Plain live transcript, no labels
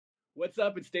What's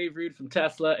up? It's Dave Rude from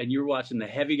Tesla, and you're watching the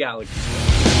Heavy Galaxy.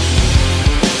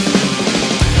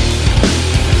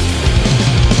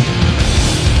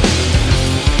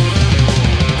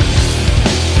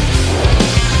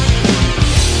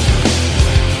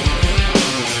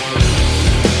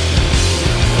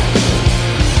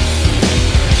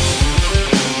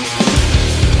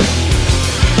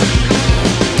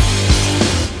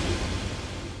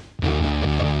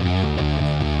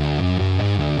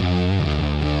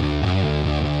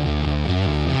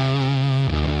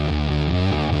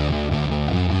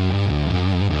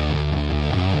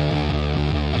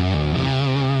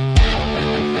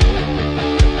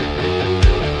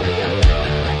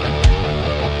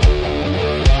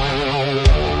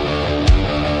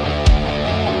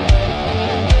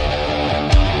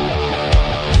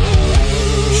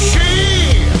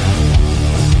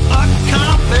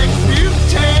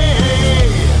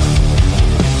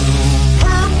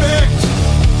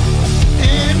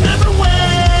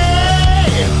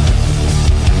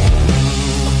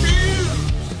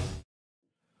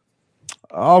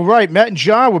 All right, Matt and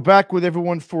John, we're back with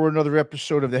everyone for another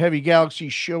episode of the Heavy Galaxy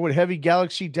Show at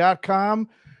heavygalaxy.com.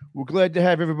 We're glad to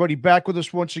have everybody back with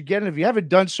us once again. And if you haven't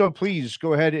done so, please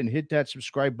go ahead and hit that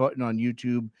subscribe button on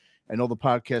YouTube and all the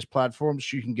podcast platforms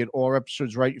so you can get all our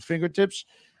episodes right at your fingertips.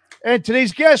 And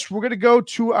today's guest, we're going to go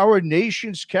to our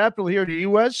nation's capital here in the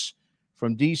U.S.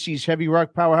 from DC's heavy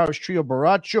rock powerhouse trio,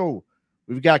 BORRACHO.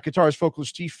 We've got guitarist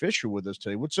vocalist Steve Fisher with us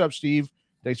today. What's up, Steve?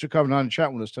 Thanks for coming on and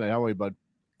chatting with us today. How are you, bud?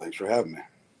 Thanks for having me.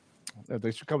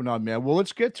 Thanks for coming on, man. Well,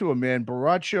 let's get to it, man.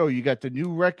 BORRACHO, you got the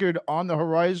new record on the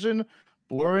horizon,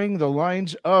 Blurring the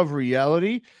Lines of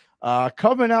Reality.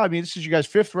 Coming out, I mean, this is you guys'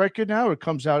 fifth record now. It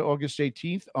comes out August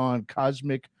 18th on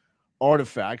Cosmic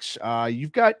Artifacts.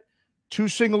 You've got two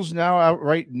singles now out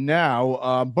right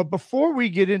now. But before we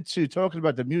get into talking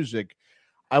about the music,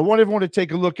 I want everyone to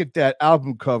take a look at that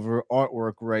album cover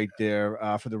artwork right there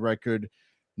for the record.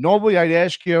 Normally, I'd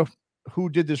ask you who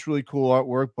did this really cool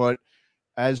artwork, but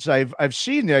as I've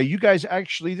seen there, you guys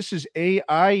actually, this is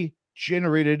AI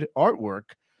generated artwork.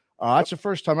 That's the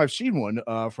first time I've seen one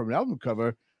from an album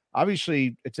cover.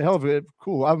 Obviously, it's a hell of a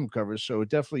cool album cover, so it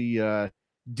definitely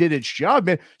did its job,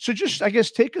 man. So just, I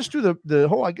guess, take us through the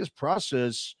whole, I guess,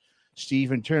 process,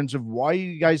 Steve, in terms of why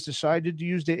you guys decided to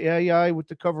use the AI with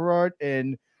the cover art,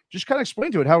 and just kind of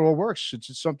explain to it how it all works, since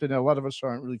it's something that a lot of us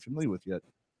aren't really familiar with yet.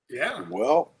 Yeah.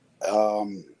 Well,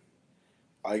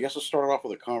 I guess it started off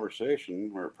with a conversation. We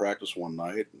were at practice one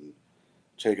night and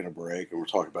taking a break, and we're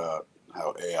talking about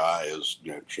how AI is,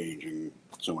 changing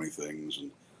so many things.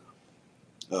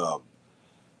 And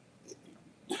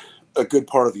a good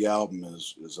part of the album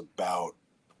is about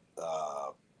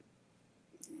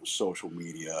social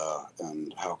media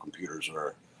and how computers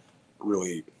are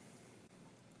really,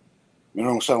 I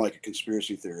don't sound like a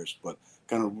conspiracy theorist, but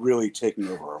kind of really taking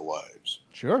over our lives.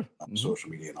 Sure.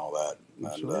 Social media and all that.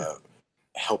 And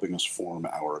helping us form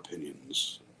our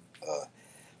opinions.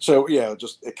 So yeah,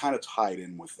 just it kind of tied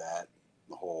in with that,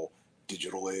 the whole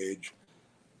digital age.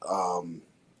 And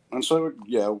so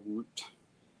yeah,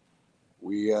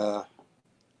 we're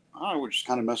just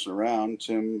kind of messing around.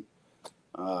 Tim,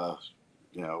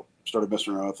 started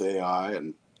messing around with AI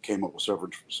and came up with several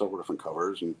different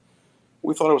covers, and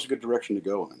we thought it was a good direction to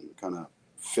go in. Kind of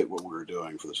fit what we were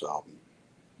doing for this album.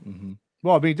 Mm-hmm.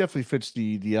 Well, I mean, it definitely fits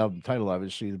the album title,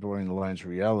 obviously, the Blurring the Lines of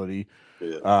Reality.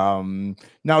 Yeah.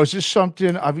 Now, is this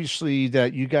something, obviously,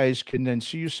 that you guys can then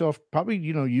see yourself probably,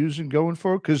 using going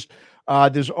forward? Because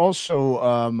there's also,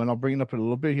 and I'll bring it up in a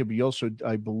little bit here, but you also,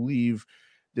 I believe,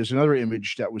 there's another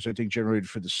image that was, I think, generated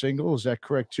for the single. Is that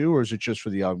correct, too? Or is it just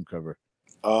for the album cover?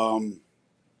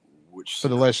 Which for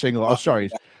the last single? Oh,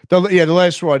 sorry. The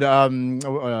last one.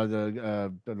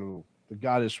 The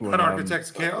goddess one.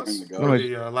 Architect's Chaos? Burning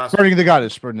the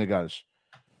Goddess. Burning the Goddess.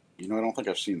 I don't think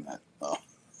I've seen that.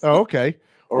 Oh, okay.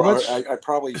 Or I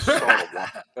probably saw it a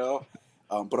while ago,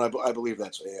 but I believe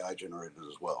that's AI generated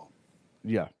as well.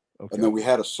 Yeah. Okay. And then we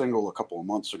had a single a couple of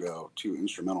months ago, 2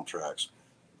 instrumental tracks.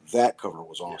 That cover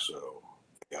was also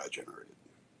AI generated.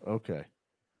 Okay.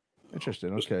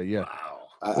 Interesting. Okay. Yeah. Wow.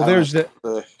 Well, there's the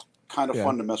kind of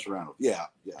fun to mess around with. Yeah.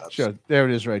 Sure. There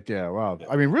it is right there. Wow. Yeah.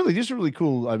 I mean, really, these are really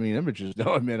cool. I mean, images,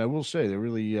 though. I mean, I will say they're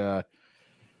really,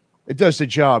 it does the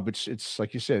job. It's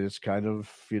like you said, it's kind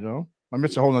of, I mean,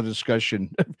 it's a whole nother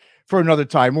discussion for another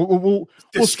time. We'll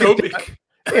skip that.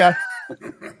 Yeah.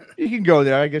 You can go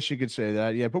there. I guess you could say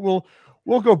that. Yeah. But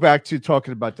we'll go back to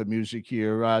talking about the music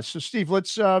here. So Steve,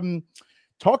 let's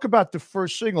talk about the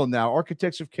first single now,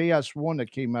 Architects of Chaos 1,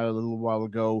 that came out a little while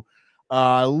ago.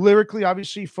 Lyrically,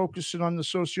 obviously focusing on the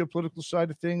socio-political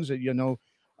side of things, that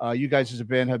you guys as a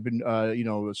band have been, you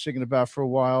know, singing about for a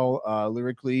while,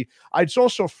 lyrically. It's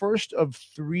also first of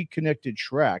 3 connected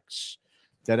tracks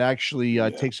that actually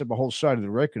takes up a whole side of the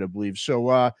record, I believe.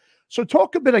 So, so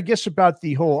talk a bit, I guess, about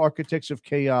the whole Architects of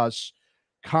Chaos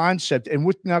concept, and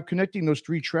with now connecting those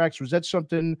 3 tracks. Was that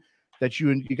something that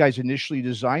you guys initially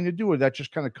designed to do, or that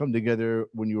just kind of come together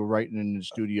when you were writing in the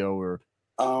studio? Or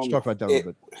let's talk about that a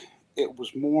little bit. It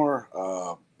was more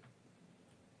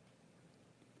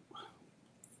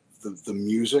the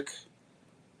music.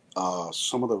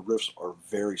 Some of the riffs are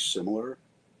very similar,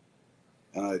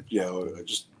 and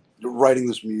just writing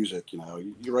this music. You know,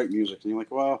 you write music, and you're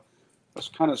like, well, that's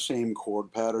kind of same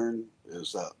chord pattern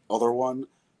as that other one,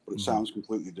 but it sounds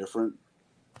completely different.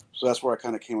 So that's where I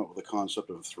kind of came up with the concept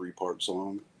of a 3-part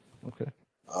song. Okay.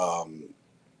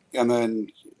 And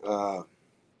then I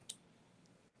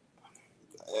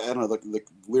don't know,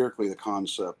 lyrically, the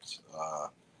concept,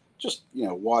 just, you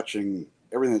know, watching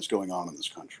everything that's going on in this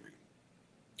country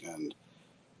and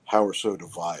how we're so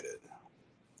divided.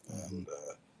 And,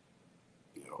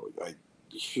 you know, I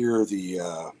hear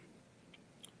the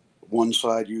one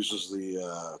side uses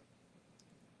the,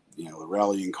 you know, the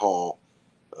rallying call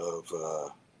of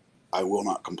I will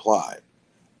not comply.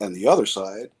 And the other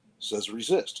side says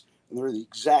resist. And they're the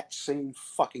exact same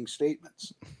fucking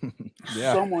statements.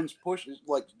 Yeah. Someone's pushing,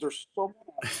 like, there's someone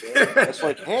out there that's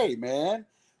like, hey, man,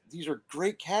 these are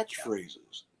great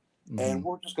catchphrases. And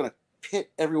we're just going to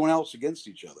pit everyone else against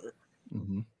each other.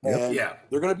 And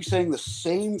they're going to be saying the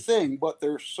same thing, but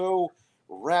they're so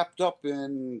wrapped up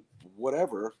in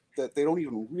whatever that they don't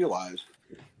even realize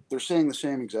they're saying the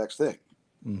same exact thing.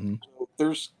 So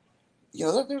there's, you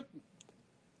know,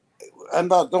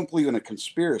 don't believe in a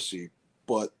conspiracy,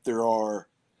 but there are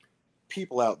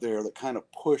people out there that kind of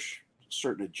push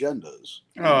certain agendas.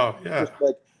 Oh, yeah. Just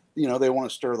like, you know, they want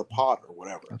to stir the pot or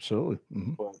whatever. Absolutely.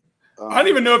 But, I don't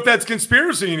even know if that's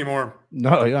conspiracy anymore.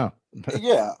 No, yeah.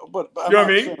 Yeah, but you know what I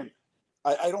mean? Saying,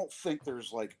 I don't think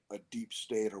there's like a deep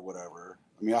state or whatever.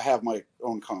 I mean, I have my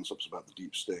own concepts about the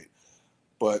deep state,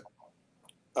 but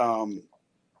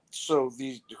so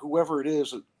whoever it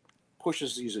is that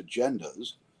pushes these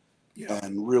agendas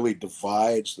and really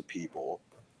divides the people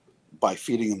by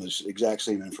feeding them this exact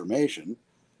same information,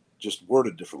 just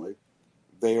worded differently,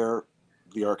 they're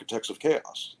the architects of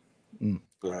chaos.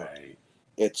 Right.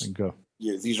 It's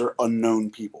these are unknown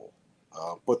people,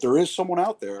 but there is someone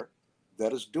out there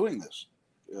that is doing this.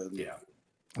 And,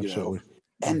 absolutely.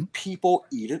 And people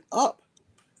eat it up.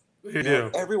 They do.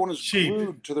 Everyone is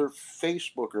glued to their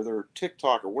Facebook or their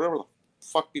TikTok or whatever the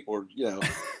fuck people are, you know.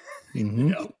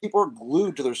 People are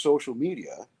glued to their social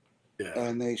media,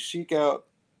 and they seek out,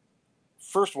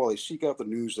 first of all, they seek out the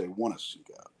news they want to seek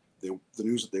out, the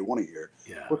news that they want to hear.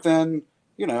 But then,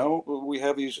 you know, we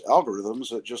have these algorithms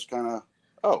that just kind of,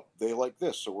 oh, they like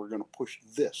this, so we're going to push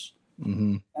this.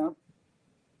 And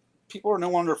people are no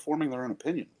longer forming their own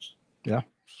opinions.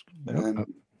 And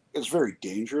it's very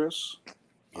dangerous.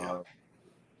 So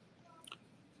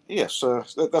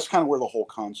that's kind of where the whole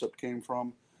concept came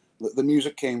from. The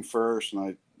music came first,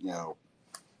 and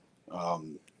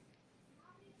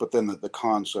but then the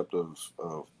concept of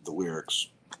the lyrics,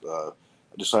 I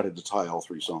decided to tie all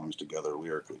 3 songs together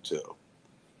lyrically too.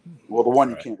 Well, the one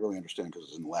you can't really understand because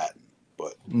it's in Latin,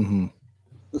 but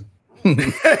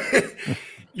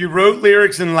you wrote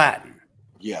lyrics in Latin.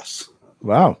 Yes.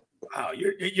 Wow. Wow,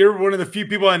 you're one of the few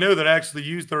people I know that actually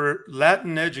used their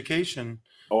Latin education.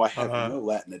 Oh, I had no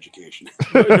Latin education.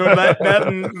 No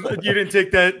Latin. You didn't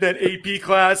take that AP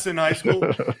class in high school.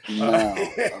 No,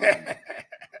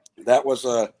 that was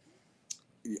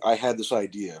I had this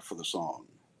idea for the song.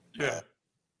 Yeah.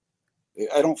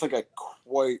 I don't think I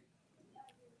quite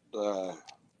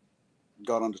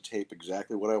got onto tape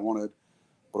exactly what I wanted,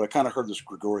 but I kind of heard this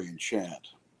Gregorian chant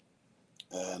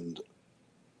and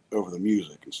over the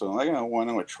music, and so I, why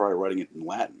don't I try writing it in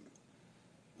Latin?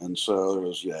 And so there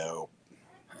was,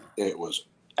 it was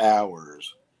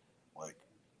hours, like,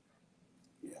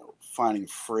 finding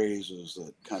phrases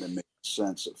that kind of made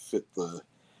sense, that fit the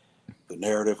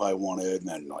narrative I wanted, and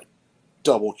then like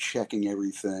double checking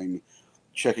everything,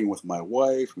 checking with my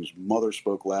wife, whose mother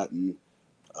spoke Latin.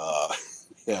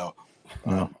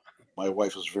 My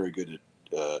wife was very good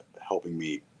at helping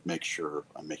me make sure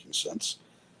I'm making sense.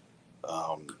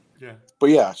 But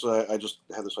yeah, so I just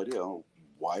had this idea. Oh,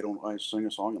 why don't I sing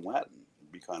a song in Latin?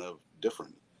 It'd be kind of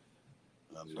different.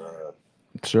 And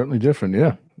it's certainly different,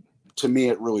 yeah. To me,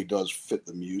 it really does fit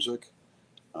the music.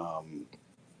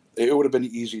 It would have been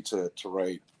easy to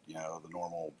write, the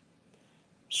normal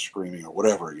screaming or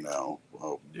whatever,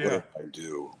 whatever I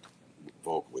do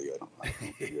vocally. I don't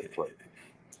do it, but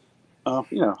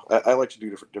I like to do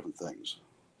different things.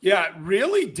 Yeah,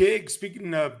 really dig,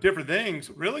 speaking of different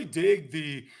things, really dig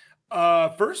the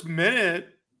first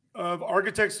minute of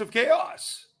Architects of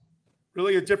Chaos.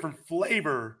 Really a different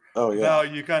flavor. Oh, yeah. How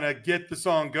you kind of get the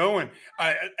song going.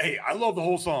 I love the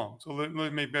whole song. So let me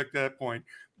make that point.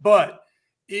 But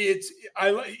it's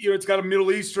got a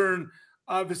Middle Eastern,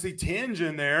 obviously, tinge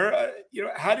in there.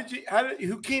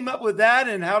 Who came up with that?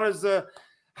 And how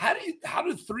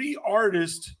do three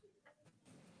artists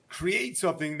create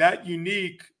something that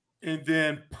unique and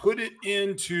then put it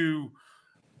into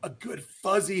a good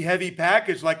fuzzy heavy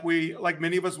package like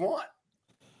many of us want?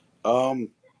 I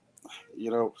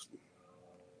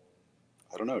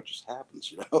don't know. It just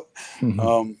happens,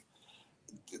 Mhm.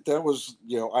 That was,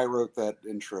 I wrote that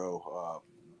intro,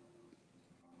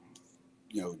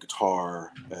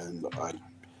 guitar, and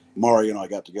Mario and I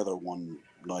got together one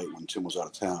night when Tim was out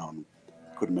of town,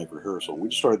 couldn't make rehearsal. We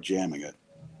just started jamming it,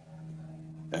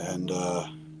 and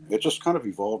it just kind of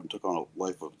evolved and took on a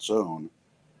life of its own.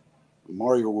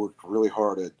 Mario worked really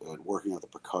hard at working out the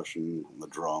percussion and the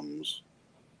drums.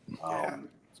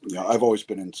 I've always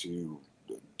been into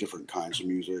different kinds of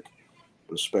music,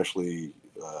 but especially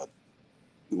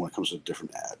when it comes to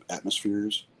different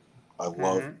atmospheres. I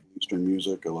love Eastern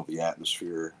music. I love the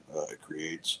atmosphere it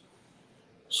creates.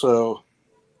 So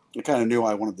I kind of knew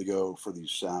I wanted to go for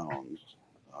these sounds.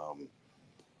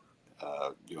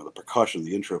 The percussion,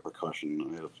 the intro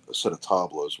percussion, I had a set of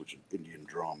tablas, which are Indian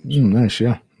drums. Nice,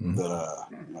 yeah. That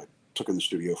I took in the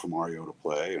studio for Mario to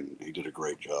play, and he did a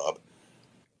great job.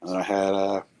 And I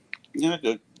had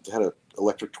had an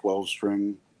electric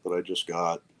 12-string that I just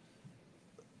got,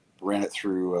 ran it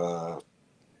through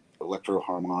electro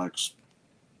harmonics,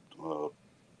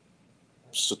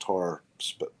 sitar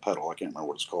pedal. I can't remember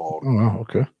what it's called. Oh, wow,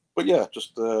 okay. But yeah,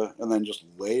 just and then just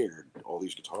layered all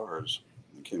these guitars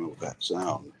and came up with that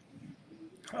sound.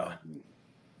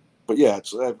 But yeah,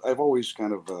 I've always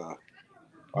kind of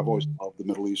I've always loved the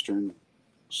Middle Eastern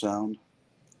sound,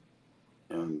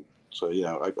 and so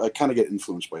yeah, I kind of get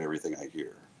influenced by everything I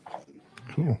hear.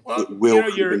 Cool. It will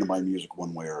creep into my music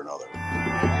one way or another.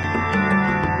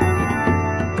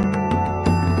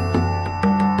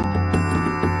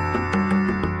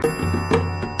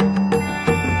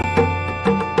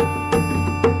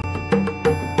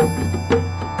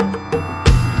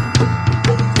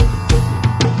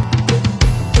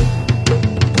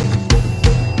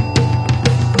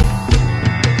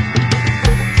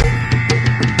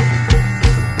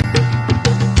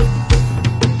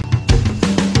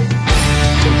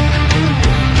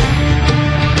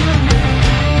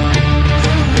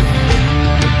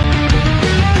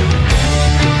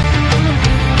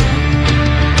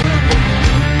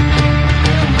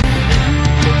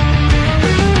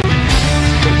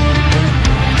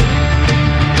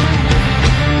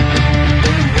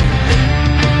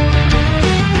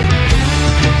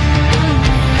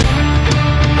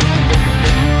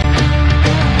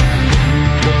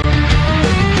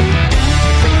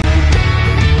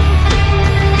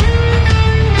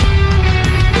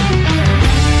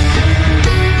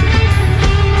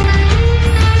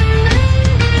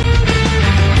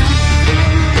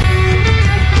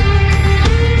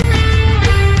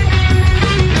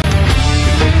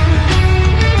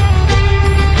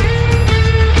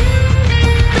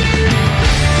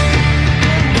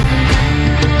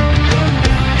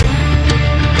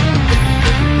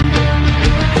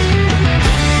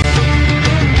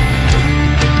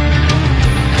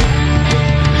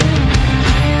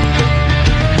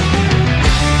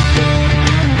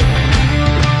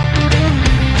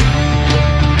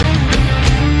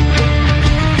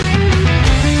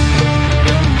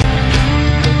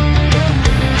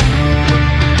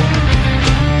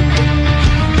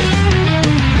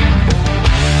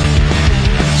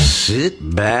 Sit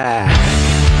back,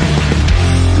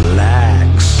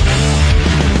 relax,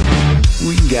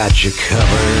 we got you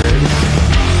covered.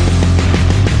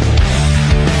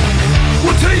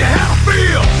 We'll tell you how to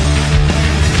feel.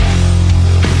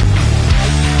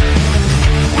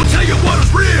 We'll tell you what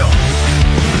is real.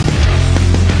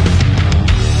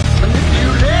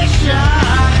 Manipulation,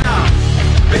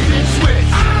 bait and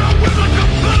switch, with a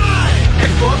combine.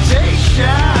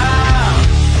 Exploitation,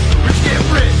 rich get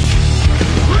rich.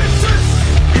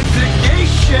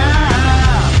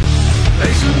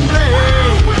 Lace and blade,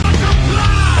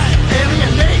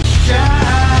 alienation,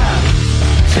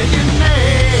 taking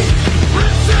aid,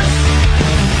 princess.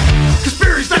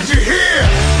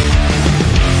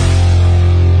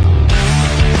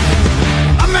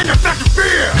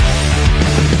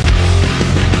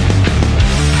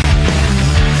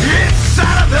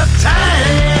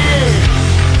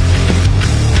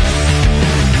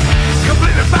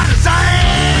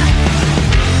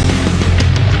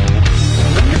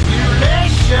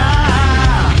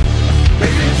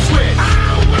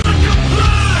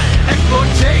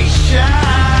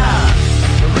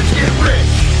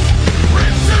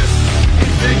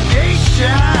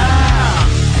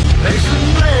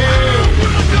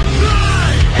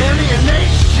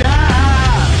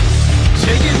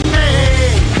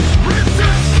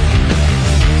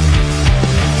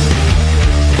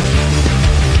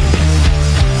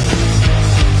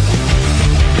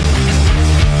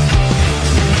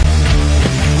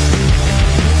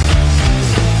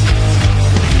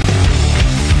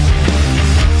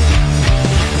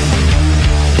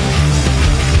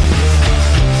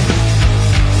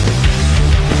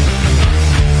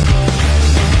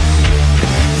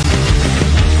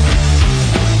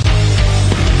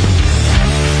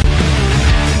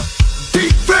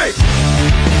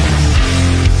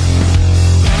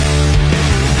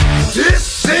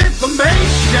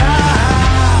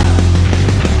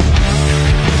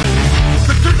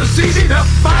 was easy to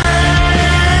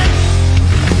find.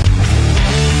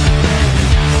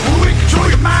 We control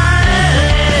your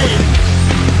mind.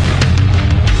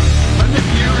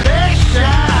 Manipulation,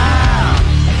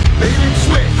 bait and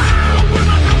switch. We're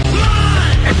not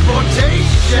complying.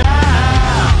 Exploitation,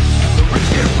 the rich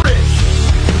get rich.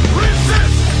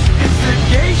 Resist,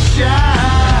 instigation,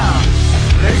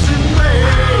 lace and lay.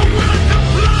 We're not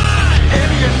complying.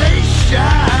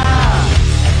 Alienation,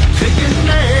 taking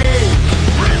names.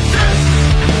 Resist,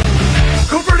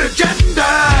 covert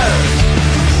agendas.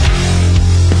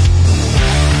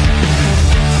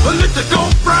 Political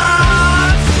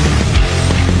fronts.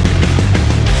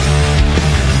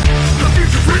 The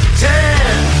future's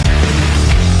written.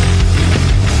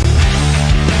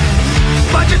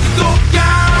 Budgets go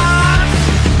guns.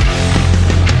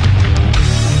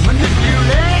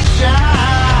 Manipulation.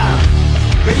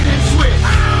 Bait and switch.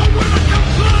 We're not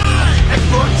complying.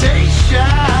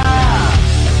 Exploitation.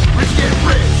 Rich get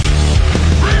rich.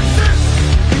 Resist.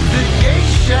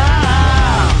 Instigation.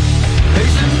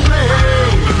 Lace and play.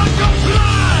 We're not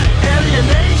complying.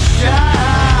 Alienation.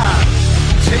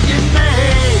 Taking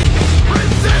names.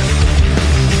 Resist.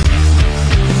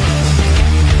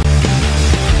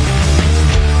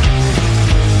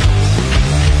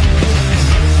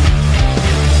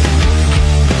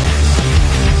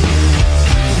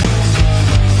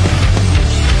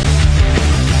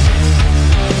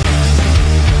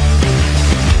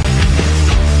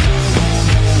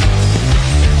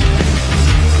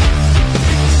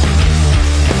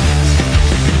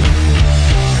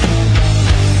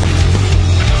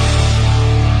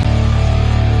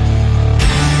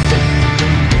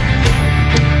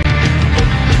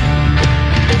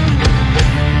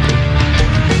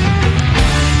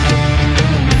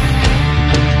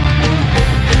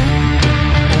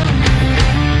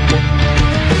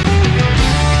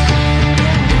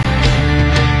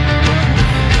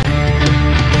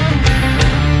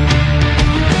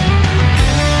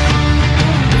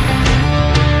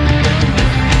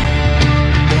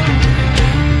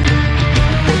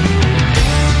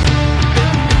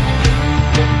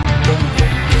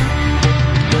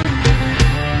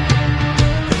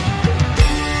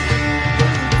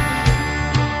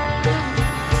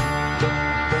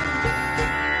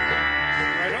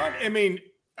 Right on. I mean,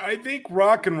 I think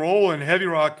rock and roll and heavy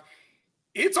rock,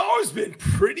 it's always been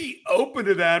pretty open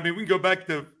to that. I mean, we can go back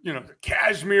to, the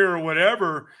Kashmir or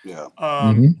whatever. Yeah.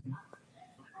 An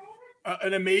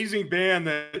amazing band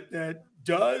that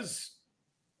does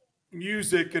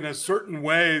music in a certain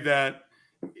way that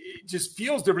it just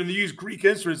feels different. They use Greek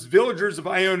instruments. Villagers of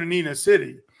Ioannina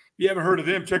City. If you haven't heard of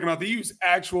them, check them out. They use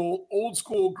actual old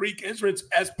school Greek instruments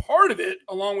as part of it,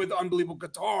 along with unbelievable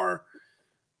guitar,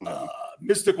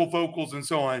 mystical vocals, and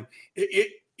so on.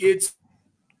 It's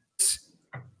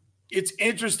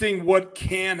interesting what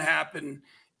can happen,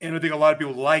 and I think a lot of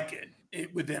people like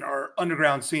it within our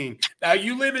underground scene. Now,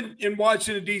 you live in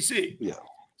Washington, D.C. Yeah.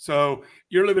 So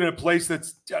you're living in a place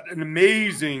that's got an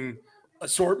amazing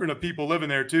assortment of people living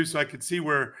there too. So I could see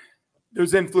where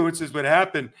those influences would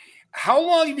happen. How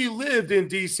long have you lived in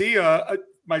D.C.?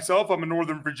 Myself, I'm a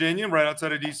Northern Virginian, right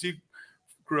outside of D.C.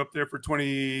 Grew up there for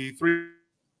 23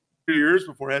 years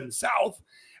before heading south.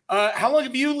 How long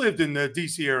have you lived in the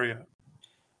D.C. area?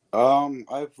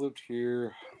 I've lived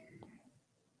here.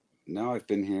 Now I've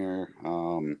been here,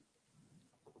 I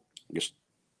guess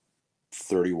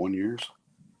 31 years.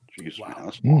 Jesus, Wow. man,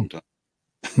 that's a long time.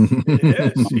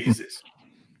 It is, Jesus.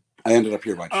 I ended up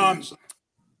here by chance.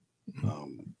 I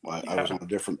was on a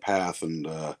different path, and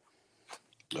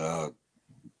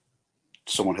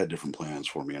someone had different plans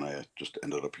for me, and I just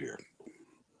ended up here.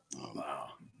 Wow.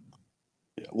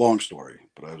 Yeah, long story,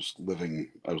 but I was living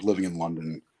in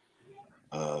London,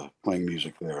 playing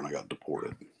music there, and I got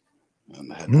deported,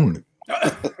 and I had nowhere to go.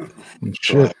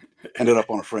 So I ended up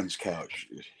on a friend's couch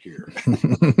here.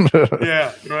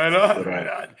 Yeah, right on, right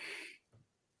on.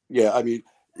 Yeah, I mean,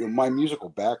 my musical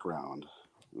background,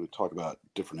 we talk about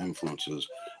different influences.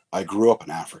 I grew up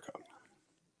in Africa.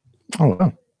 Oh,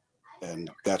 wow. And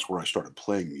that's where I started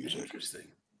playing music. Interesting.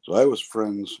 So I was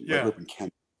friends. Yeah. I grew up in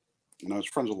Kenya, and I was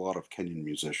friends with a lot of Kenyan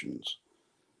musicians.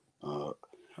 I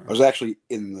was actually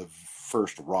in the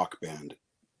first rock band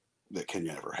that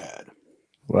Kenya ever had.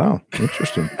 Wow,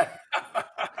 interesting.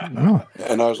 Oh.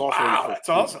 And I was also in the That's first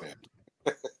awesome.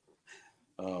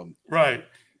 band. Right.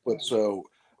 But so,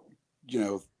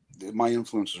 my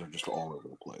influences are just all over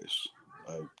the place.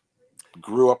 I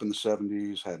grew up in the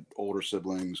 70s, had older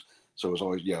siblings, so it was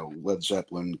always, Led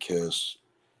Zeppelin, Kiss,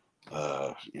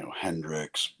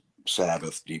 Hendrix,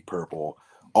 Sabbath, Deep Purple,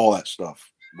 all that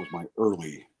stuff was my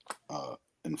early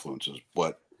influences.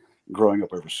 But growing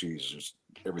up overseas,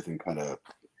 everything kind of,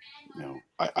 you know,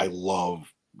 I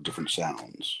love different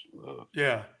sounds.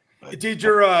 Yeah. Did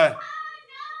your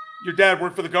dad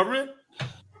work for the government?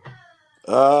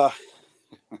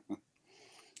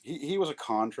 He was a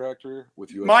contractor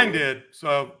with USAID. Mine did.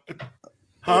 So,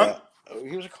 huh?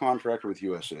 He was a contractor with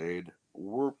USAID.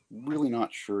 We're really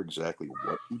not sure exactly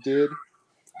what he did.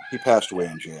 He passed away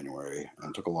in January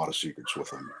and took a lot of secrets with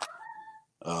him.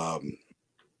 I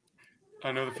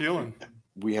know the feeling.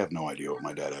 We have no idea what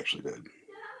my dad actually did.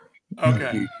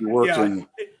 Okay. He worked in,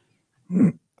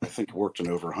 I think, worked in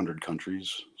over 100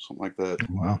 countries, something like that.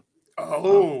 Wow.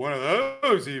 Oh, one of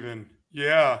those even.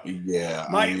 Yeah. Yeah.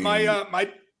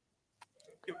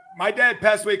 My dad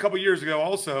passed away a couple years ago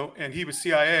also, and he was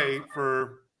CIA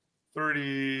for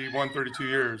 31, 32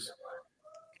 years.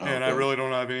 And I really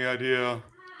don't have any idea.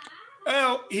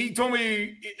 Well, he told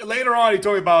me later on, he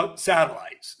told me about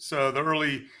satellites. So the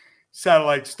early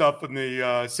satellite stuff in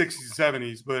the 60s and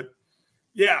 70s. But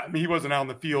yeah, I mean, he wasn't out in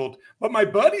the field. But my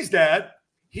buddy's dad,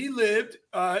 he lived,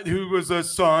 who was a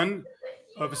son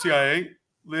of a CIA,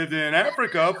 lived in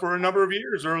Africa for a number of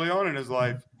years early on in his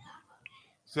life.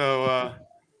 So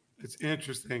it's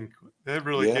interesting. That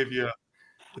really gave you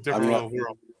a different little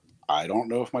world. I don't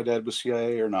know if my dad was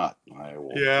CIA or not. I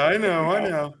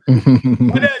know.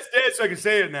 My dad's dead, so I can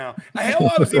say it now. I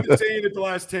was even saying it the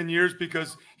last 10 years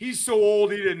because he's so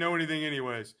old, he didn't know anything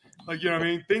anyways. Like, you know what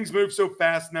I mean? Things move so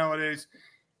fast nowadays.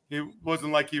 It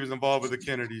wasn't like he was involved with the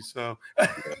Kennedys. So,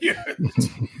 yeah.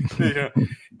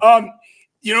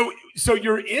 You know, so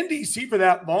you're in D.C. for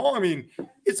that long. I mean,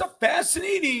 it's a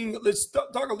fascinating, let's talk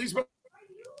at least about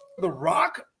the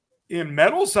rock and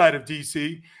metal side of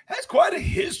DC has quite a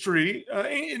history,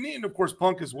 and of course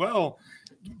punk as well.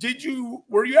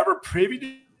 Were you ever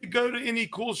privy to go to any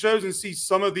cool shows and see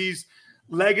some of these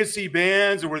legacy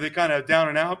bands, or were they kind of down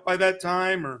and out by that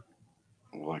time? Or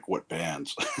like what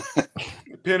bands?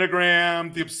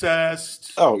 Pentagram, The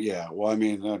Obsessed. Oh yeah, well I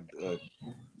mean,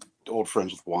 old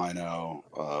friends with Wino.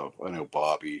 I know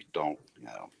Bobby.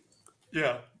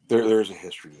 Yeah. There's a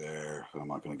history there I'm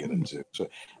not going to get into. So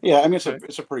yeah, I mean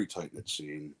it's a pretty tight knit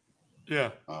scene.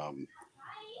 Yeah.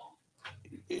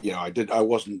 You know, I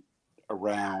wasn't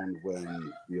around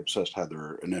when The Obsessed had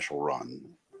their initial run.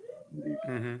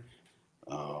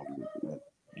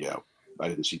 Yeah, I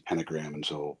didn't see Pentagram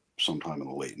until sometime in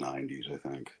the late '90s, I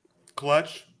think.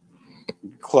 Clutch,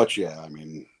 yeah. I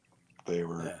mean, they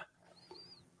were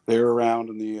around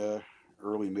in the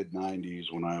early mid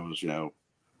 '90s when I was, you know,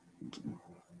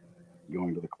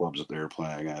 going to the clubs that they were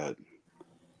playing at.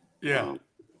 Yeah.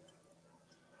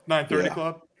 930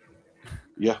 Club?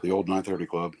 Yeah, the old 930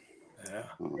 Club.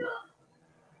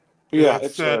 Yeah.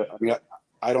 It's I mean,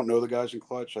 I don't know the guys in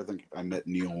Clutch. I think I met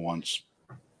Neil once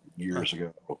years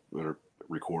ago at a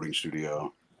recording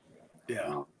studio.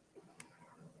 Yeah.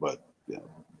 But yeah.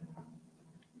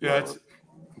 Yeah,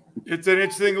 it's an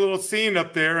interesting little scene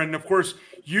up there. And of course,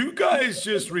 you guys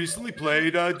just recently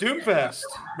played Doomfest,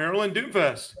 Maryland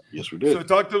Doomfest. Yes, we did. So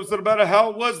talk to us about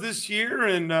how it was this year,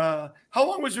 and how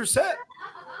long was your set?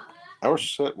 Our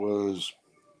set was,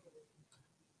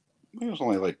 I think it was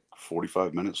only like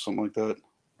 45 minutes, something like that.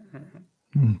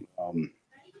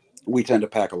 We tend to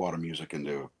pack a lot of music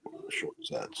into short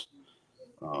sets.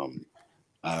 I'm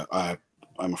a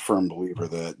firm believer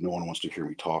that no one wants to hear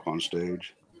me talk on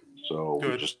stage. So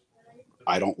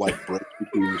I don't like breaks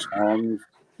between songs.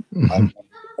 I don't give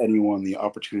anyone the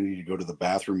opportunity to go to the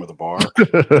bathroom or the bar.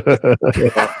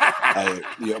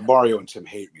 Mario and Tim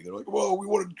hate me. They're like, "Whoa, we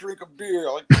want to drink a beer."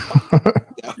 I'm like,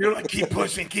 you're like, keep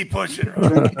pushing. Drink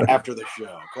after the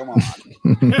show. Come on.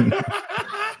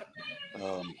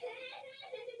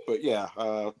 But yeah,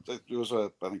 it was I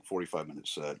think 45-minute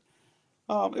set.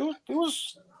 It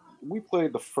was. We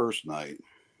played the first night,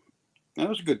 and it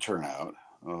was a good turnout.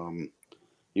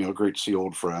 You know, great to see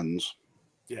old friends.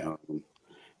 Yeah.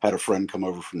 Had a friend come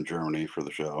over from Germany for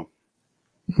the show.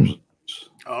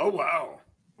 Oh, wow.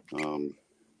 We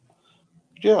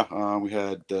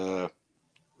had, a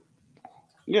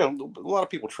lot of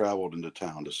people traveled into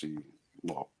town to see,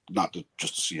 well, not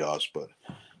just to see us, but,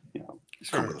 you know,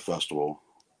 come to the festival.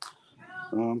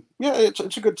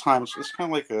 It's a good time. It's kind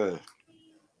of like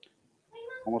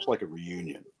almost like a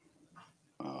reunion.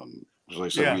 As I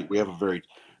said, we have a very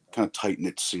kind of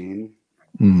tight-knit scene.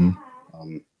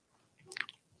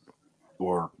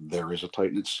 Or there is a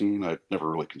tight-knit scene. I never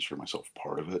really consider myself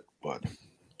part of it, but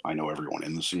I know everyone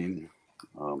in the scene.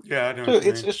 I know. So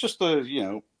it's just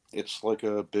it's like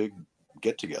a big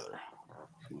get-together.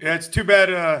 Yeah, it's too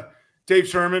bad Dave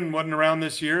Sherman wasn't around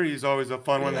this year. He's always a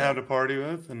fun one to have to party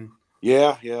with. And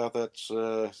that's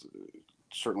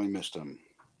certainly missed him.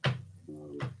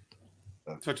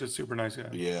 Such a super nice guy.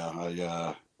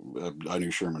 Yeah, I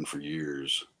knew Sherman for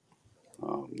years.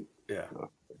 Yeah.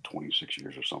 26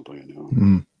 years or something, you know.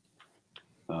 Mm.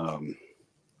 And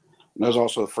that was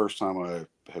also the first time I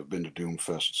have been to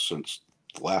Doomfest since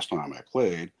the last time I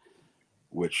played,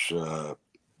 which was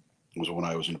when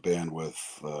I was in a band with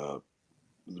the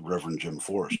Reverend Jim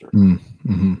Forrester.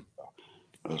 Mm-hmm.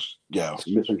 I was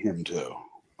missing him too.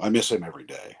 I miss him every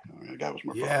day. I mean, the guy was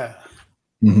my brother.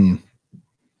 Mm-hmm.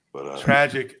 But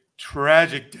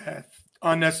tragic death,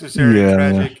 unnecessary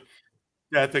tragic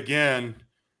death again.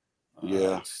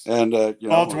 Yeah, and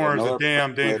Baltimore is a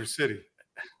damn dangerous city.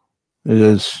 It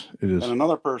is. And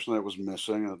another person that was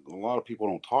missing, a lot of people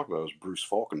don't talk about, is Bruce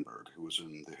Falkenberg, who was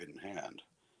in the Hidden Hand.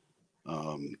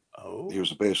 He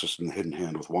was a bassist in the Hidden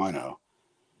Hand with Wino.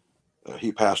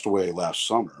 He passed away last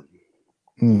summer.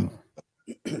 Mm.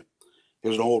 He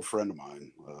was an old friend of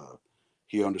mine.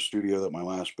 He owned a studio that my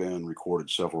last band recorded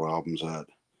several albums at.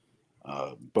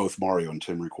 Both Mario and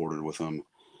Tim recorded with him.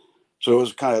 So it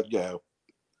was kind of,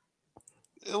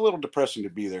 a little depressing to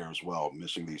be there as well,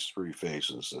 missing these three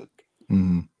faces that,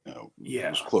 I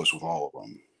was close with all of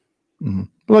them.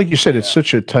 Mm-hmm. Like you said, it's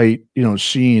such a tight,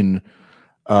 scene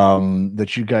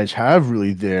that you guys have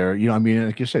really there. I mean,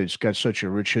 like you said, it's got such a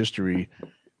rich history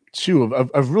too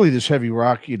of really this heavy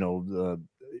rock,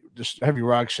 this heavy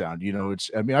rock sound.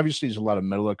 Obviously there's a lot of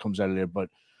metal that comes out of there, but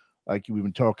like we've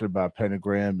been talking about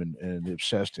Pentagram and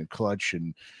Obsessed and Clutch,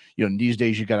 and these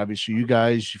days you got obviously you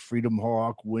guys, Freedom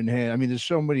Hawk, Windhand. I mean, there's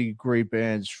so many great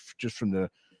bands just from the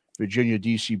Virginia,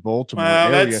 DC, Baltimore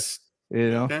area.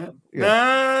 No,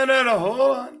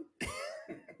 hold on.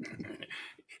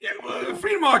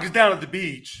 Freedom Hawk is down at the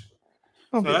beach,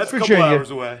 so that's Virginia. A couple hours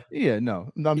away.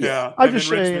 I'm just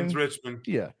saying Richmond.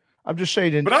 Yeah, I'm just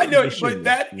saying. But I know, but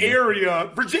that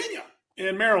area, Virginia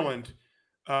and Maryland.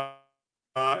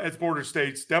 As border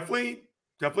states, definitely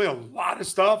a lot of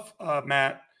stuff,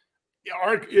 Matt,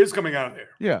 is coming out of there.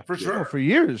 Yeah, for sure. For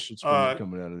years, it's been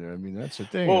coming out of there. I mean, that's the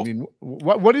thing. Well, I mean,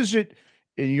 what is it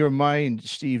in your mind,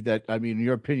 Steve? That in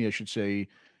your opinion, I should say,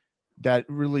 that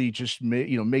really just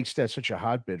makes that such a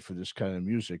hotbed for this kind of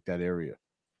music, that area.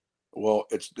 Well,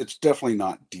 it's definitely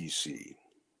not DC.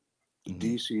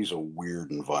 DC is a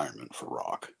weird environment for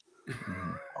rock.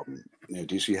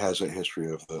 DC has a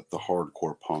history of the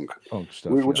hardcore punk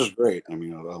stuff, which is great. I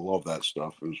mean, I love that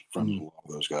stuff. I was friends with a lot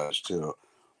of those guys too.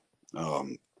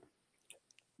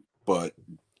 But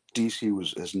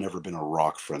DC has never been a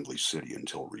rock friendly city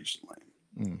until recently.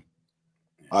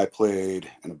 I played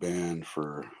in a band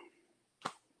for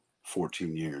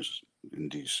 14 years in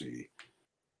DC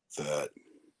that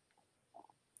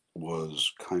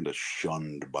was kind of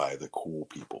shunned by the cool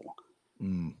people.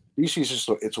 DC is just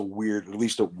it's a weird, at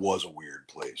least it was a weird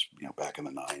place, back in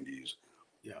the 90s,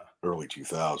 early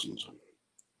 2000s.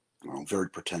 Very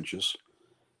pretentious.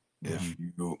 If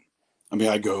you,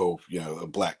 I go,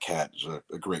 Black Cat is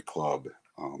a great club.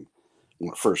 When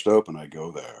it first opened, I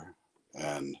go there,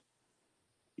 and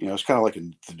it's kind of like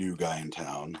the new guy in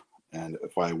town. And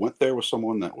if I went there with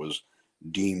someone that was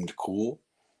deemed cool,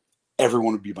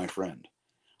 everyone would be my friend.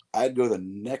 I'd go the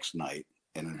next night,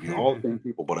 and it'd be all the same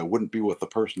people, but I wouldn't be with the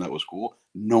person that was cool.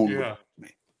 No one would with me.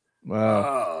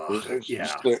 Wow.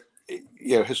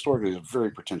 Historically, it's a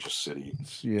very pretentious city.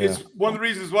 It's one of the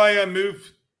reasons why I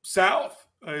moved south.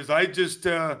 Is I just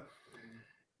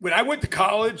when I went to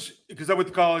college, because I went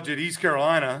to college at East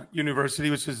Carolina University,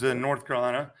 which is in North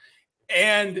Carolina,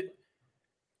 and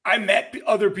I met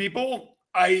other people.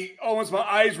 My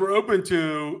eyes were open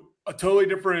to a totally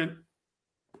different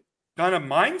kind of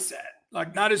mindset.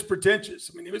 Like, not as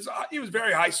pretentious. I mean, it was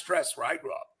very high stress where I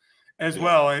grew up as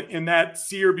well. In that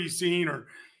see or be seen, or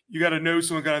you got to know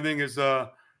someone kind of thing is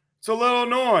it's a little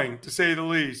annoying, to say the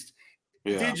least.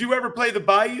 Yeah. Did you ever play the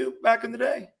Bayou back in the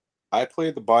day? I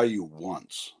played the Bayou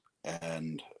once,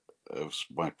 and it was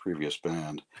my previous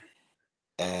band.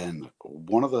 And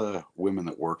one of the women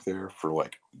that worked there for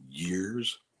like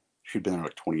years, she'd been there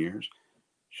like 20 years.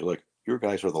 She's like, "Your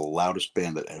guys are the loudest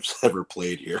band that has ever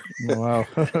played here." Wow.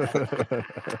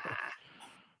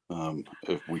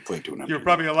 If we played to an You're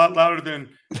probably a lot louder than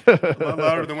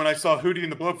when I saw Hootie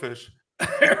and the Blowfish.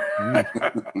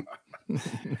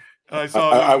 I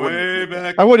saw way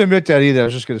back. I wouldn't admit that either. I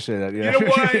was just going to say that. Yeah. You know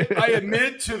why? I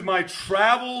admit to my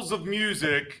travels of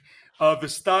music, of the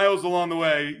styles along the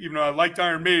way, even though I liked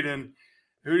Iron Maiden,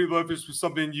 Hootie and the Blowfish was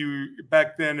something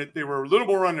back then, they were a little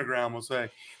more underground, we'll say.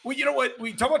 Well, you know what?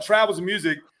 We talk about travels of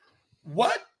music.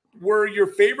 What were your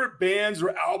favorite bands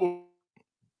or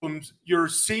albums your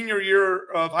senior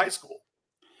year of high school?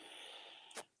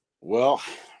 Well,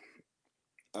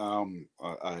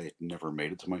 I never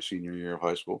made it to my senior year of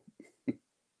high school.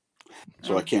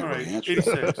 so I can't All really right. answer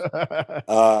 86.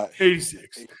 that.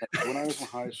 86. When I was in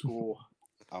high school,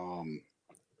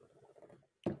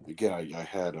 again, I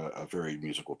had a very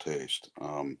musical taste.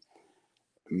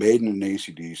 Maiden and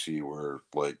AC/DC were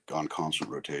like on constant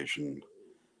rotation.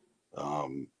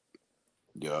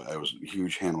 Yeah, I was a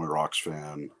huge Hanoi Rocks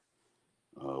fan.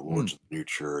 Lords of the New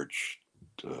Church.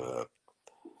 A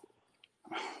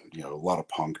lot of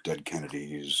punk, Dead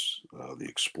Kennedys, The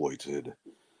Exploited.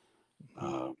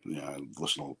 I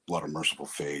listened to a lot of Merciful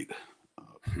Fate.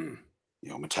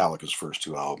 Metallica's first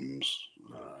two albums.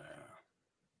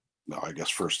 I guess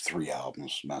first three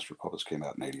albums. Master of Puppets came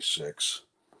out in '86.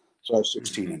 So I was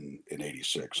 16 in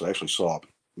 '86. So I actually saw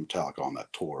Metallica on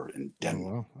that tour in Denver.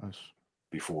 Oh, wow. Nice.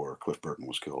 Before Cliff Burton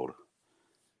was killed.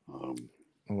 Oh,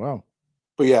 wow.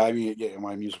 But yeah, I mean,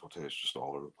 my musical taste is just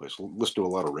all over the place. Listen to a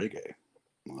lot of reggae.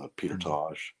 Peter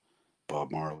Tosh,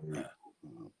 Bob Marley.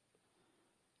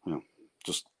 I'm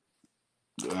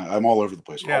all over the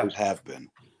place. Yeah. Always have been.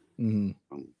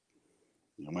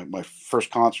 Mm-hmm. My first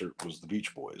concert was the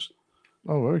Beach Boys.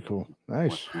 Oh, very cool.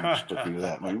 Nice. My parents took me to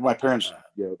that. My parents,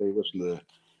 they listened to,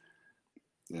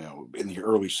 in the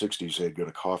early '60s, they'd go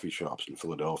to coffee shops in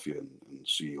Philadelphia and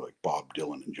see like Bob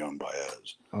Dylan and Joan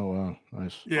Baez. Oh, wow.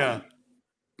 Nice. Yeah.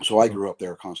 So I grew up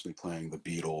there constantly playing the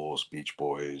Beatles, Beach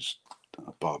Boys,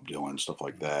 Bob Dylan, stuff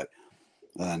like that.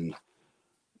 And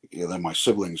then my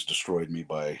siblings destroyed me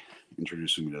by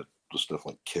introducing me to stuff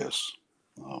like Kiss.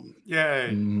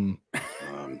 Yay.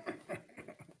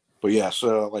 But yeah,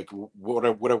 so like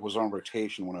what was on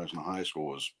rotation when I was in high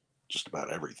school was just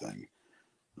about everything.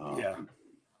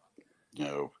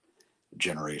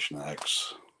 Generation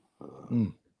X,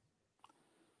 The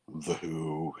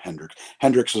Who, Hendrix.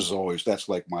 Hendrix is always, that's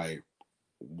like my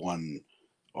one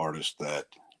artist that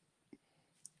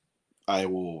I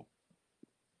will,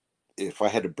 if I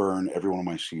had to burn every one of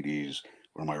my CDs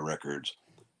or my records,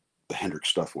 the Hendrix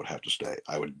stuff would have to stay.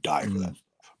 I would die for that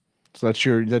stuff. So that's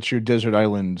your Desert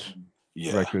Island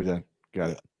record then.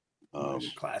 Got it.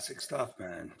 Classic stuff,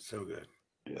 man. So good.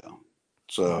 Yeah.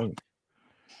 So,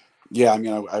 yeah, I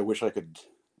mean, I wish I could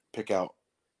pick out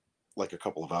like a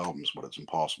couple of albums, but it's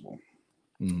impossible.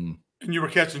 Mm-hmm. And you were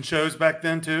catching shows back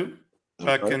then too?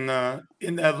 Back in the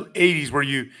 '80s, were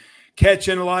you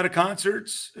catching a lot of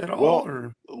concerts at all?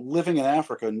 Or living in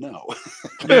Africa, no.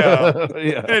 Yeah. I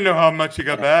didn't know how much you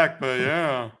got back, but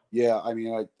yeah. Yeah, I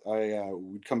mean, I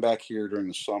would come back here during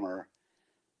the summer.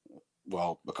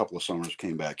 Well, a couple of summers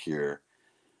came back here,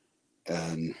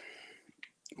 and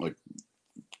like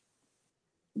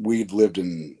we'd lived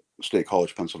in State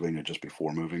College, Pennsylvania, just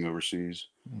before moving overseas.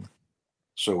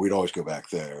 So we'd always go back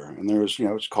there, and there was,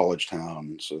 it's college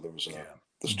town, so there was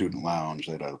the student lounge.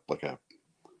 They had a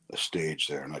stage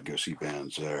there, and I'd go see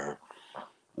bands there.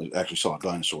 I actually saw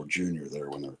Dinosaur Jr. there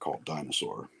when they were called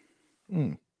Dinosaur.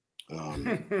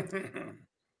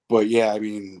 But yeah, I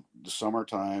mean, the summer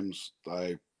times,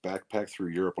 I backpacked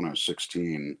through Europe when I was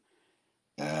 16,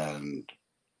 and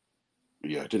I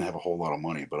didn't have a whole lot of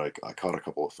money, but I caught a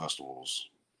couple of festivals,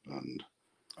 and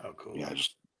I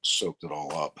just soaked it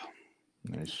all up.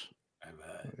 Nice. I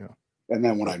bet. Yeah. And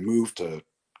then when I moved to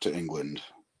England,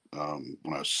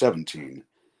 when I was 17,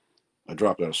 I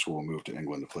dropped out of school and moved to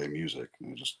England to play music.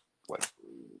 And I just like,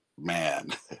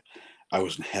 man, I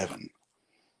was in heaven.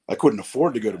 I couldn't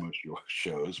afford to go to most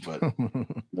shows, but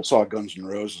I saw Guns N'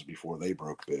 Roses before they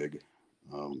broke big.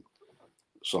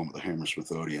 Saw them at the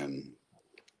Hammersmith Odeon.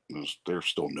 They're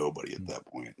still nobody at that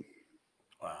point.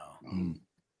 Wow.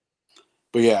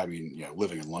 But yeah, I mean,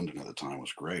 living in London at the time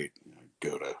was great.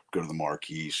 Go to the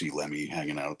Marquee, see Lemmy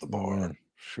hanging out at the bar.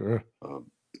 Sure.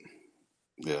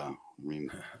 Yeah, I mean,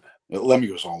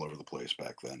 Lemmy was all over the place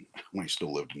back then when he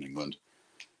still lived in England.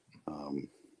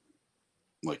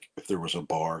 Like if there was a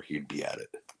bar, he'd be at it.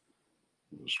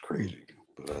 It was crazy.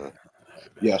 But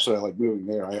yeah, so like moving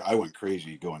there, I went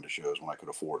crazy going to shows when I could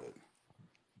afford it.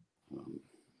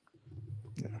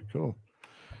 Yeah, cool.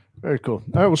 Very cool.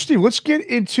 All right, well, Steve, let's get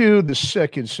into the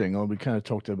second single. We kind of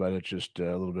talked about it just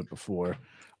a little bit before,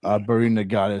 Burying the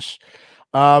Goddess.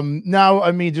 Now,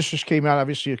 I mean, this just came out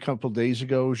obviously a couple of days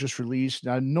ago. It was just released.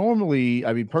 Now, normally,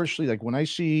 I mean, personally, like when I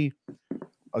see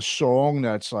a song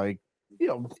that's like,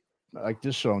 like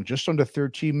this song, just under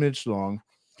 13 minutes long,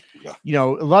 a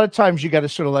lot of times you got to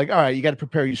sort of like, all right, you got to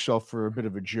prepare yourself for a bit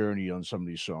of a journey on some of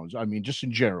these songs. I mean, just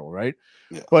in general, right?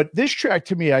 Yeah. But this track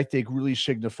to me, I think really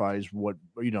signifies what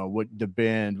the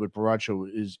band, what BORRACHO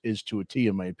is to a T,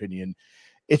 in my opinion.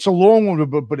 It's a long one,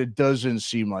 but it doesn't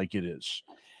seem like it is.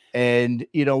 And,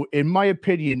 in my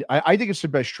opinion, I think it's the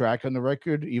best track on the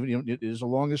record, even it is the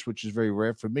longest, which is very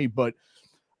rare for me. But,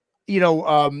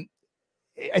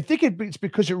 I think it's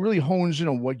because it really hones in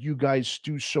on what you guys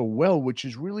do so well, which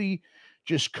is really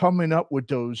just coming up with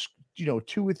those, 2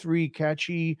 or 3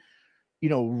 catchy,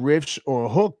 riffs or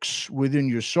hooks within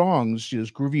your songs,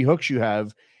 those groovy hooks you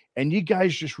have, and you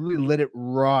guys just really let it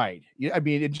ride. Yeah, I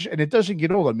mean, and it doesn't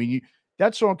get old. I mean,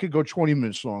 that song could go 20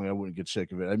 minutes long. I wouldn't get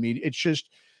sick of it. I mean, it's just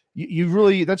you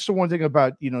really. That's the one thing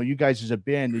about you guys as a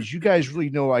band is you guys really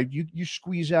know. You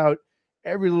squeeze out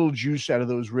every little juice out of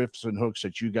those riffs and hooks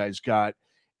that you guys got,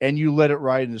 and you let it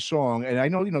ride in the song. And I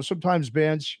know sometimes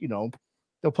bands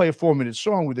they'll play a 4-minute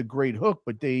song with a great hook,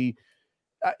 but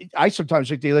I sometimes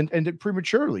think they end it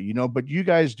prematurely, but you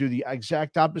guys do the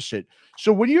exact opposite.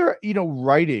 So when you're,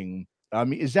 writing, I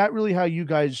mean, is that really how you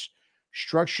guys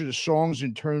structure the songs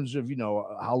in terms of,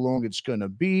 how long it's going to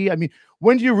be? I mean,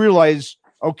 when do you realize,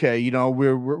 okay,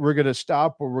 we're going to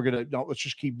stop or no, let's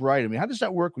just keep writing? I mean, how does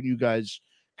that work when you guys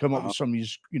come up with some of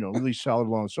these, really solid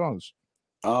long songs?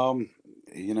 I'm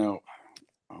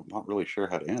not really sure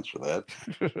how to answer that.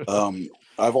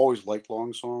 I've always liked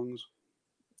long songs.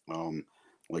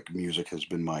 Like music has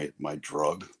been my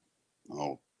drug.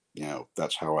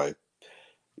 That's how I,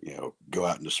 go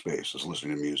out into space is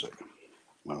listening to music.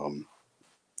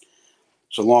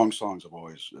 So long songs have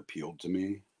always appealed to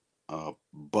me.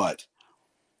 But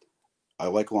I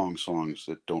like long songs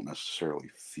that don't necessarily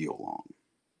feel long.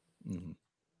 Mm-hmm.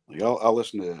 Like I'll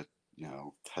listen to,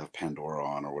 have Pandora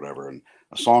on or whatever, and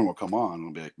a song will come on and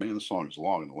I'll be like, man, this song is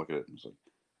long. And I'll look at it and it's like,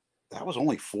 that was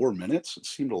only 4 minutes. It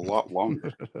seemed a lot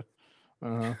longer.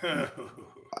 Uh-huh.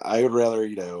 I would rather,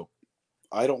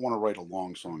 I don't want to write a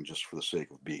long song just for the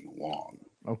sake of being long.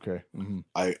 Okay. Mm-hmm.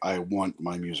 I want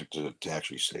my music to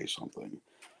actually say something.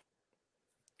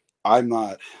 I'm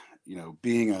not,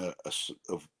 being a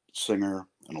singer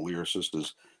and a lyricist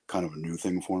is kind of a new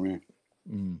thing for me.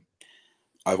 Mm.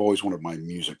 I've always wanted my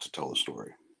music to tell a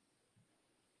story.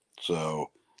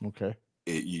 So okay,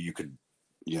 you could,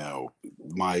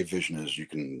 my vision is you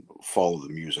can follow the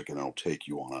music and it'll take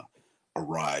you on a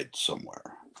ride somewhere.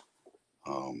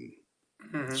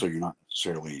 So you're not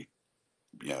necessarily,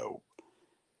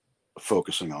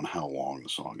 focusing on how long the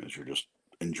song is. You're just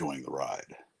enjoying the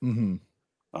ride. Mm-hmm.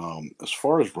 As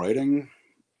far as writing,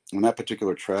 on that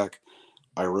particular track,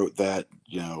 I wrote that,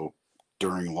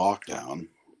 during lockdown.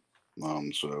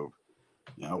 So,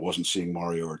 I wasn't seeing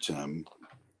Mario or Tim.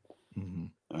 Mm-hmm.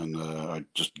 And I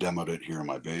just demoed it here in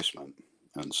my basement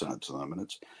and sent it to them. And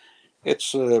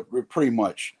it's pretty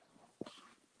much,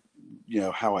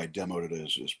 how I demoed it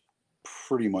is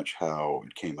pretty much how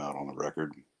it came out on the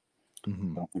record.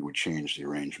 Mm-hmm. I don't think we changed the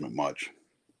arrangement much.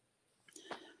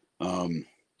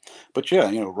 But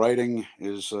yeah, writing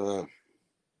is,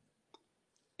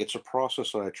 it's a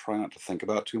process I try not to think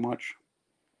about too much.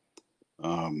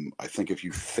 I think if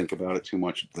you think about it too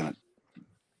much, then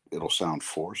it'll sound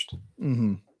forced.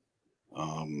 Mm-hmm.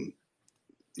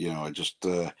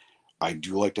 I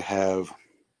do like to have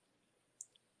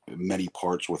many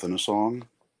parts within a song.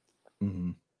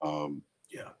 Mm-hmm.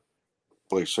 Yeah.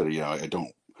 Like I said,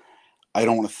 I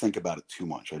don't want to think about it too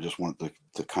much. I just want it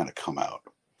to kind of come out.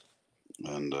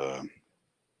 And,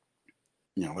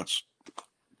 that's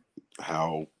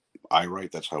how I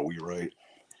write. That's how we write.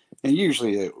 And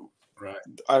usually right.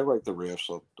 I write the riffs.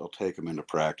 I'll take them into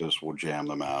practice. We'll jam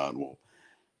them out. And we'll,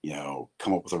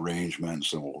 come up with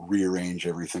arrangements, and we'll rearrange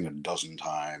everything a dozen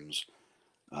times.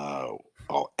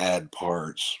 I'll add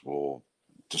parts. We'll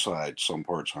decide some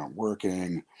parts aren't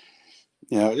working.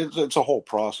 It's a whole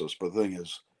process. But the thing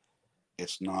is,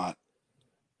 it's not.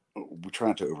 We try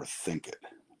not to overthink it.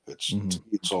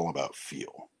 It's all about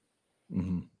feel.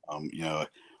 Mm-hmm.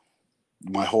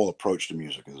 My whole approach to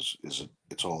music is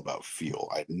it's all about feel.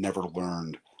 I've never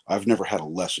had a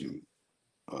lesson,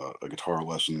 a guitar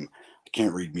lesson. I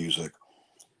can't read music.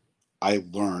 I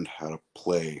learned how to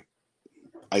play.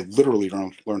 I literally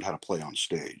learned how to play on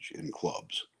stage in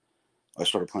clubs. I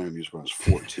started playing music when I was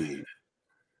 14.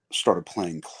 Started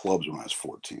playing clubs when I was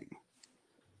 14.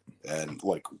 And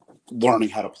like learning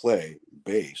how to play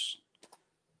bass,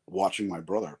 watching my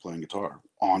brother playing guitar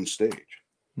on stage.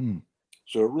 Mm.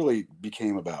 So it really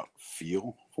became about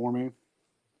feel for me.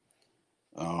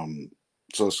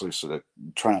 So like I said,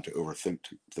 try not to overthink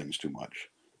things too much.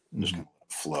 Just kind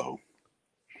of flow.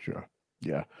 Sure.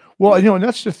 Yeah. Well, and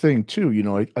that's the thing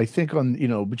too. I think on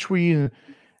between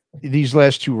these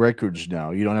last 2 records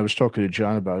now, and I was talking to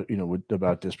John about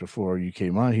about this before you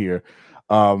came on here.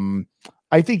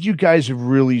 I think you guys have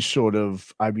really sort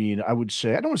of, I would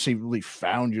say, I don't want to say really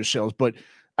found yourselves, but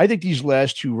I think these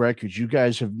last 2 records, you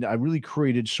guys have really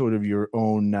created sort of your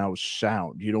own now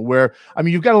sound, where,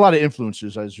 you've got a lot of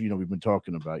influences, as we've been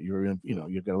talking about.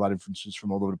 You've got a lot of influences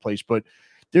from all over the place, but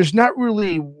there's not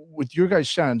really with your guys'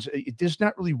 sounds. There's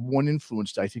not really one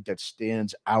influence that I think that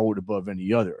stands out above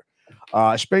any other.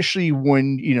 Especially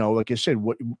when, you know, like I said,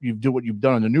 what you've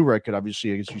done on the new record.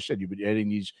 Obviously, as you said, you've been adding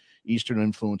these Eastern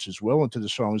influences well into the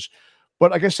songs.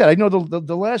 But like I said, I know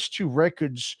the last two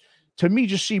records to me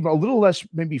just seem a little less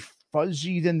maybe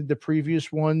fuzzy than the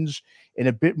previous ones, and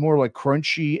a bit more like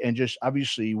crunchy, and just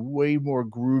obviously way more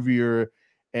groovier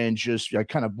and just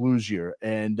kind of bluesier.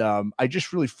 And I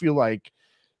just really feel like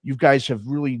you guys have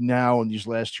really now in these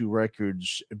last two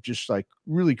records just like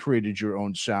really created your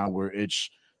own sound where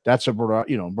that's a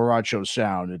Borracho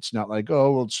sound. It's not like,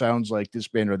 oh, well, it sounds like this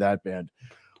band or that band.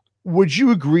 Would you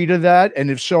agree to that?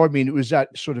 And if so, I mean, was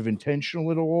that sort of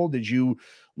intentional at all? Did you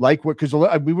like what? Because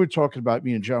we were talking about,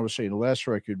 me and John was saying the last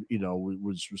record, you know,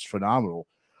 was phenomenal,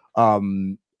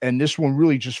 and this one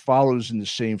really just follows in the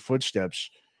same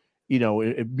footsteps. You know,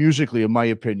 musically, in my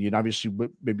opinion, obviously,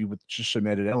 maybe with just some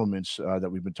added elements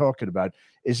that we've been talking about.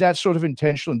 Is that sort of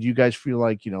intentional? And do you guys feel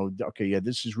like, you know, okay, yeah,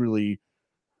 this is really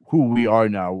who we are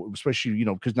now, especially, you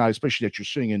know, because now, especially that you're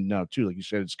singing now too, like you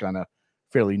said, it's kind of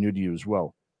fairly new to you as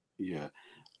well. Yeah.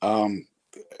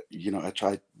 You know,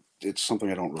 it's something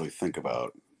I don't really think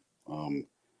about. I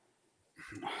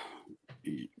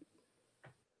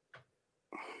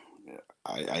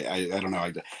don't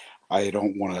know. I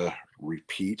don't want to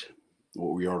repeat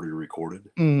what we already recorded.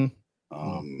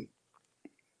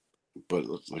 But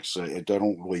like I say, I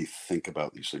don't really think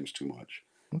about these things too much.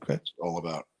 Okay. It's all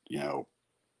about, you know,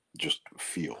 just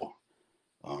feel.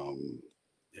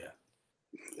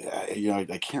 You know,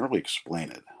 I can't really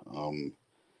explain it.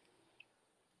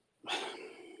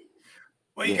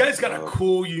 Well, you guys got a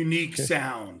cool, unique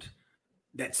sound.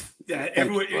 That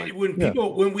everyone, when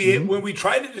people, when we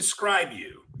try to describe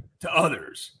you to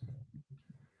others,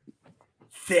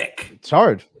 thick. It's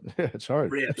hard. It's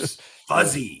hard. Riffs,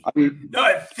 fuzzy. I mean,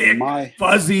 no, thick,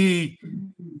 fuzzy,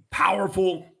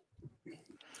 powerful.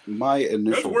 My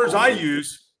initial Those words I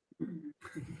use.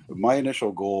 My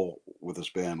initial goal with this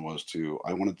band was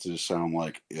I wanted to sound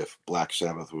like if Black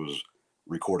Sabbath was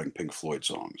recording Pink Floyd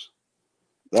songs.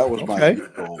 That was my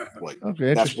goal. Like,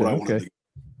 that's what I wanted to do.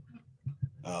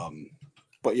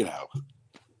 But you know,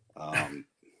 I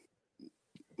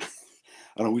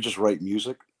don't know, we just write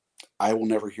music. I will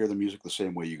never hear the music the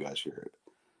same way you guys hear it.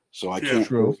 So I can't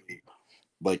really,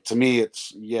 like, to me,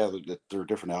 it's, they're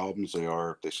different albums. They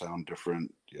sound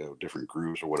different, you know, different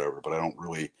grooves or whatever, but I don't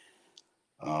really,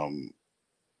 I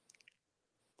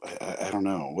don't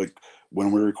know. Like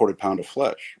when we recorded Pound of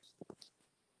Flesh,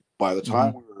 by the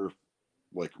time we were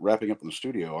like wrapping up in the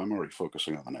studio, I'm already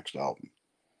focusing on the next album.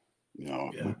 You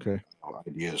know,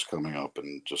 ideas coming up,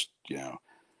 and just, you know,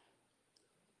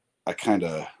 I kind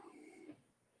of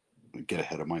get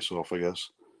ahead of myself, I guess.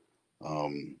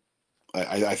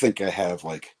 I think I have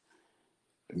like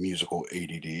musical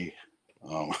ADD.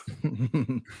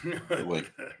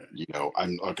 Like, you know,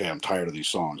 I'm tired of these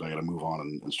songs. I got to move on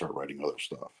and start writing other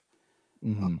stuff.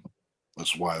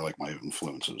 That's why I like my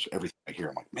influences. Everything I hear,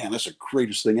 I'm like, man, that's the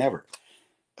greatest thing ever.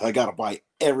 I got to buy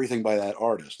everything by that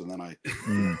artist. And then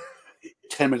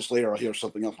 10 minutes later, I'll hear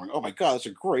something else. I'm like, oh my God, that's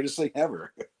the greatest thing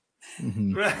ever.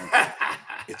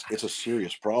 It's a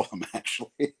serious problem,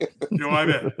 actually. No, I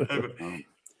bet.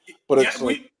 But it's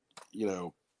like, you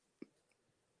know,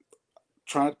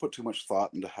 trying to put too much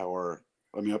thought into I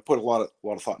put a lot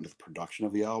of thought into the production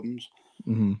of the albums.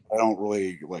 I don't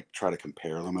really like try to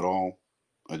compare them at all.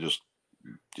 I just,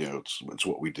 you know, it's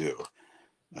what we do.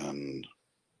 And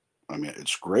I mean,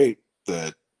 it's great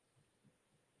that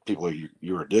people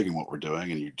you are digging what we're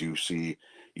doing, and you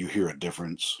hear a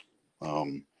difference.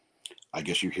 I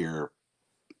guess you hear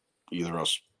either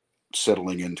us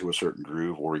settling into a certain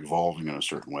groove or evolving in a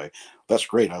certain way. That's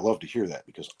great. I love to hear that,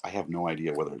 because I have no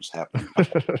idea whether it's happening.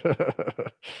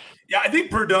 Yeah, I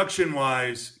think production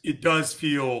wise, it does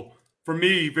feel, for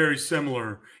me, very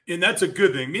similar. And that's a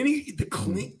good thing. Meaning the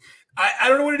clean, I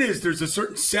don't know what it is. There's a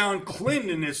certain sound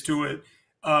cleanliness to it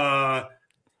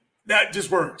that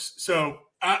just works. So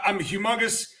I'm a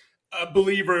humongous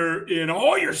believer in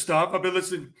all your stuff. I've been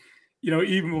listening, you know,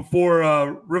 even before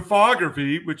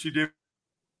Riffography, which you did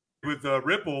with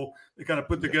Ripple. They kind of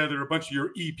put together a bunch of your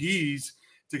EPs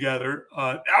together.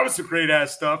 That was some great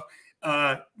ass stuff.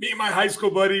 Me and my high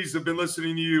school buddies have been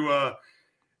listening to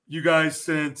you guys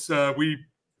since we,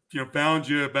 you know, found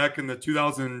you back in the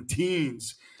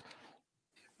 2010s.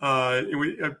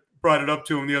 And I brought it up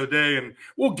to him the other day, and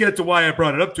we'll get to why I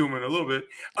brought it up to him in a little bit.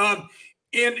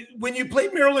 And when you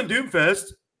played Maryland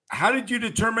Doomfest, how did you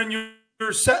determine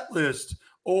your set list,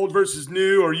 old versus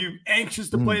new? Are you anxious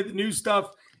to play the new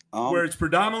stuff where it's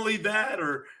predominantly that,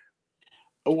 or?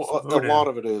 A lot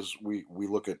of it is we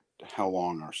look at how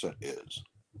long our set is.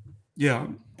 Yeah.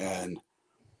 And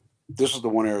this is the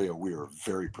one area we are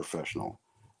very professional.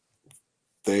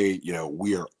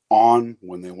 We are on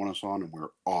when they want us on, and we're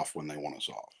off when they want us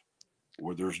off.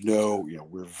 Where there's no,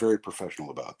 we're very professional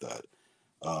about that.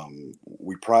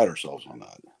 We pride ourselves on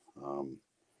that.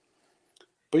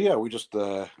 But yeah, we just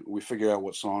we figure out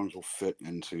what songs will fit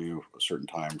into a certain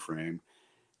time frame,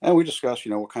 and we discuss,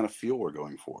 what kind of feel we're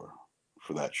going for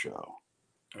that show.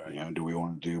 Right. Do we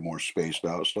want to do more spaced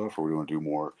out stuff, or we want to do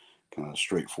more kind of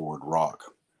straightforward rock?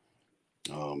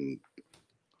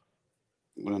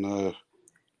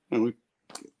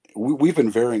 We've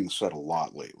been varying the set a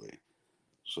lot lately,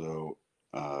 so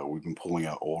we've been pulling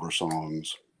out older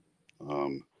songs,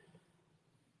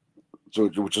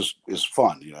 which is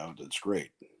fun. It's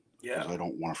great. Yeah, I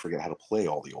don't want to forget how to play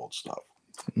all the old stuff.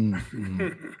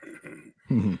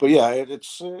 Mm-hmm. But yeah,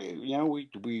 it's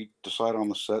we decide on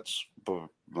the sets, but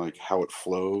like how it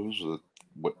flows,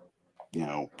 what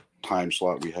time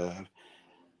slot we have,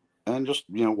 and just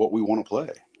what we want to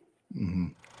play. Mm-hmm.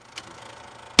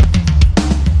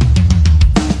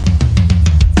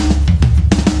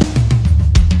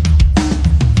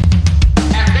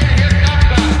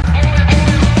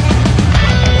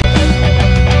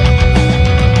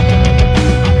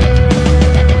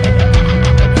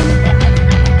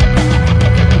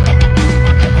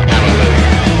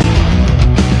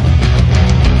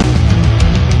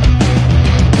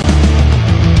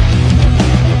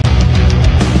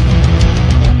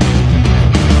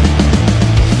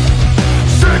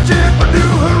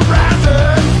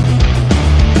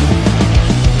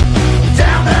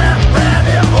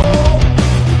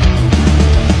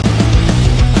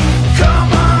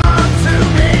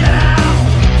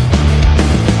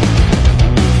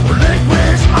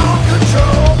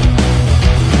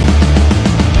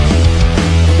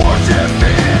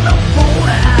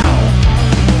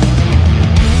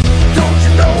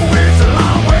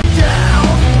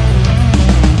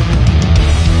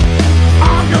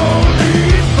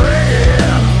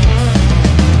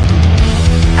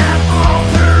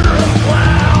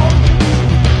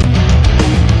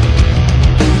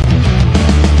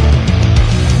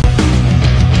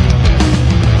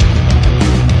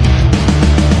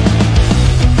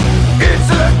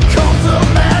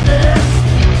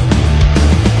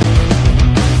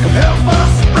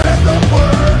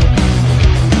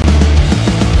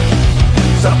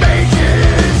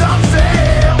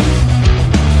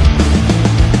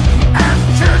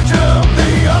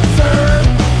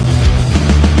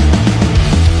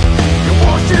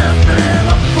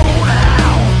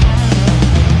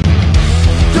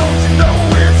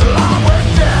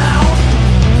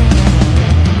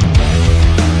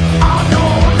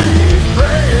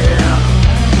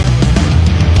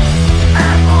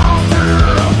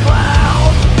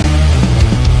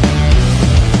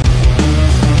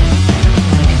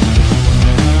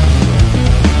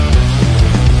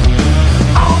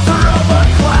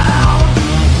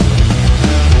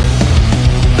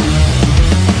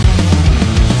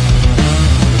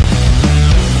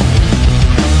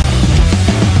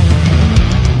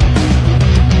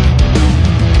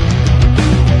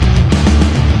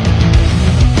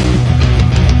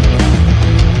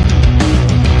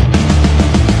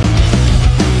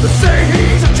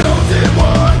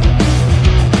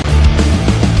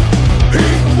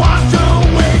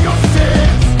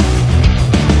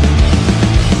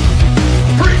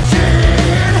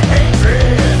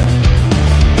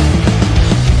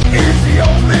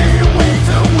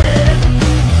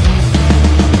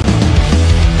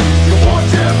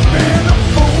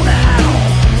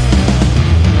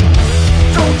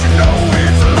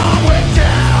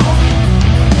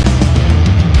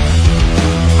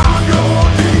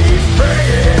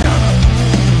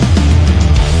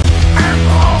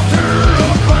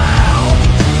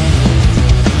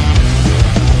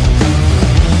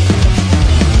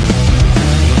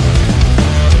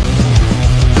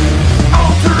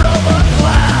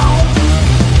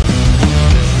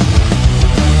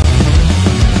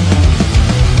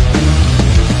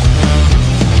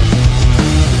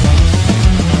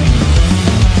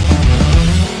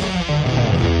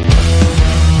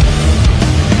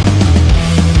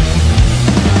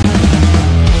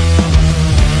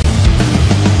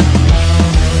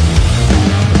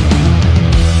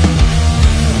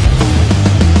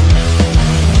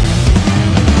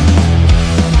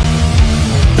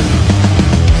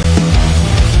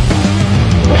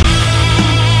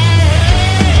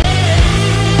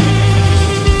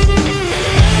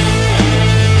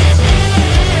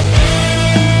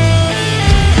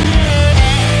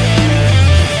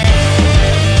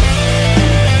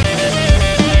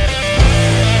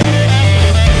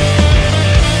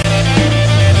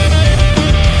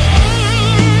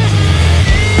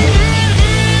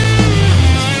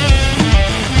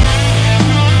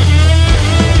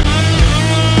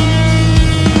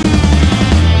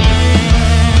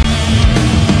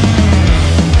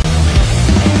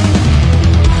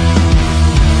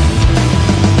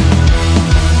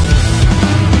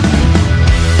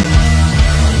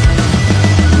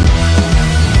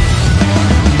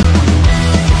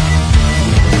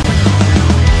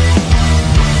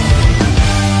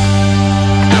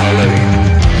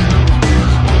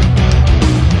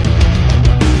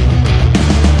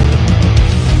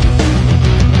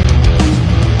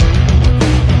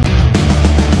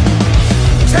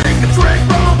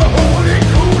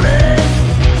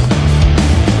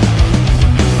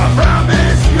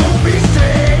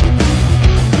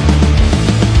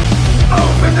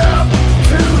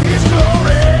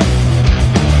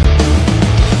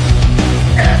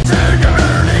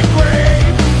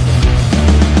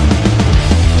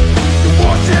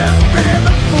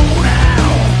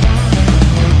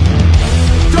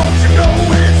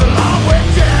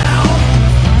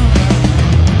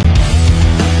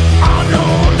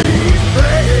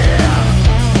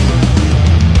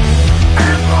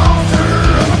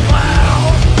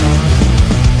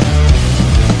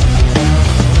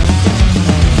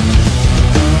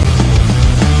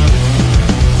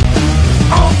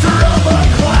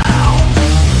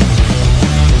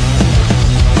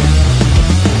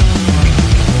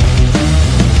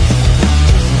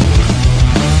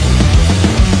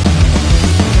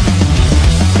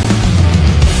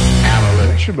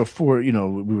 before, you know,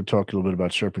 we were talking a little bit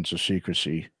about Serpents of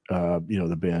Secrecy, you know,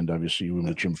 the band, obviously, you were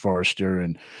with Jim Forrester.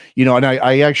 And, you know, and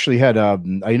I actually had, I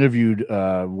interviewed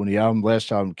when the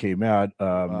last album came out,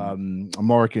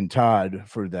 Mark and Todd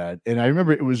for that. And I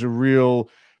remember it was a real,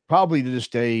 probably to this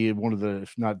day, one of the,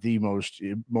 if not the most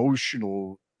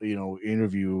emotional, you know,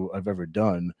 interview I've ever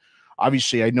done.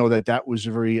 Obviously, I know that was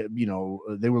a very, you know,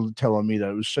 they were telling me that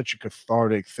it was such a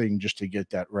cathartic thing just to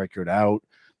get that record out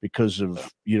because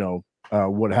of, you know,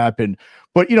 what happened.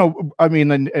 But, you know, I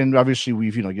mean, and obviously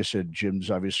we've, you know, like I said, Jim's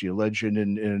obviously a legend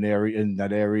in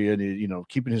that area. And, you know,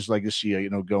 keeping his legacy, you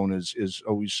know, going is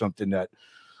always something that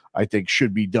I think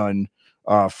should be done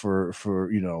for,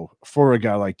 you know, for a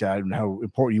guy like that and how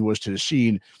important he was to the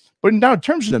scene. But now, in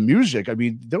terms of the music, I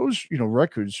mean, those, you know,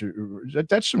 records,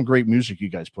 that's some great music you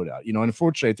guys put out. You know,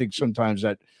 unfortunately, I think sometimes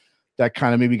that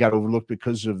kind of maybe got overlooked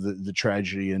because of the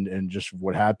tragedy and just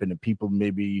what happened. And people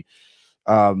maybe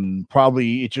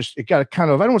probably it got kind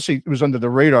of, I don't want to say it was under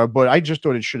the radar, but I just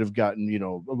thought it should have gotten, you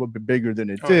know, a little bit bigger than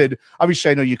it did.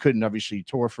 Obviously, I know you couldn't obviously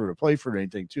tour for it or play for it or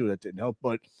anything too. That didn't help.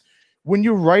 But when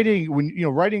you're writing,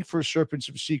 writing for Serpents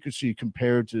of Secrecy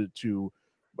compared to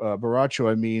BORRACHO,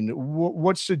 I mean,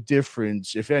 what's the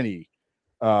difference, if any,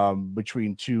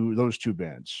 between those two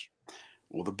bands?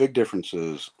 Well, the big difference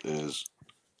is those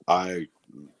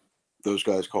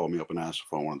guys called me up and asked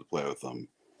if I wanted to play with them,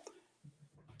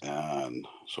 and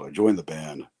so I joined the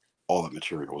band. All that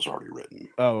material was already written.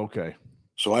 Oh, okay.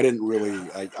 So I didn't really.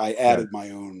 I added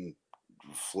my own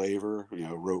flavor. You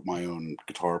know, wrote my own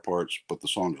guitar parts, but the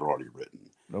songs were already written.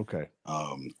 Okay.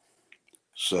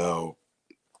 So.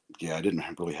 Yeah, I didn't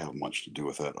really have much to do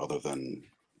with that other than,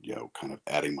 you know, kind of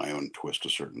adding my own twist to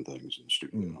certain things in the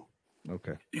studio.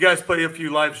 Okay. You guys play a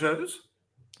few live shows?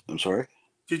 I'm sorry?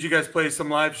 Did you guys play some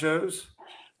live shows?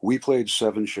 We played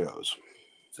 7 shows.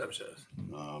 7 shows.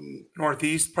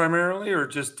 Northeast primarily, or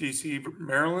just DC,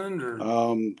 Maryland?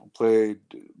 Or played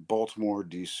Baltimore,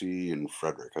 DC, and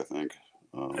Frederick, I think.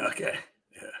 Okay.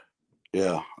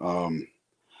 Yeah.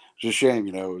 It's a shame,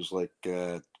 you know, it was like...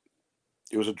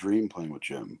 it was a dream playing with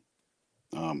Jim.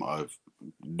 I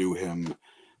knew him.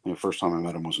 The first time I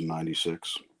met him was in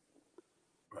 '96,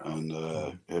 and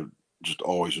had just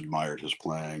always admired his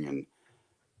playing. And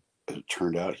it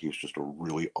turned out he was just a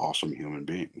really awesome human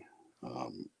being.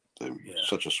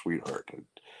 Such a sweetheart. It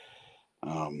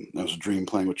was a dream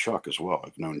playing with Chuck as well.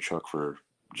 I've known Chuck for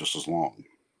just as long.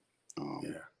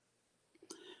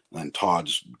 And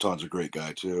Todd's a great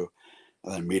guy too.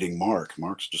 And then meeting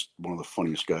Mark's just one of the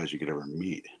funniest guys you could ever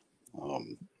meet.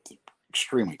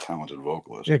 Extremely talented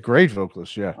vocalist. Yeah, great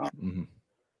vocalist. Yeah. I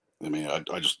mean,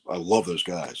 I love those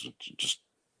guys. It's just,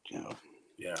 you know.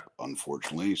 Yeah.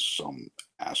 Unfortunately, some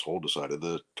asshole decided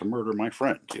to murder my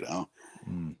friend. You know.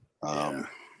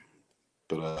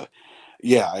 But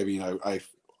yeah, I mean,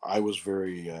 I was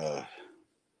very. I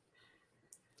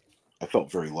felt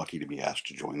very lucky to be asked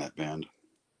to join that band.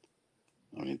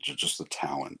 I mean, just the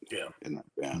talent in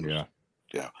that band.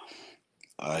 Yeah.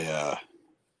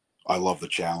 I love the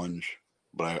challenge,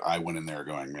 but I went in there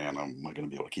going, man, I'm not going to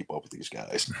be able to keep up with these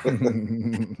guys.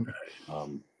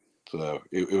 So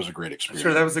it was a great experience. I'm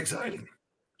sure that was exciting.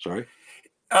 Sorry?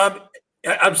 I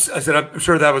said, I'm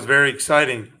sure that was very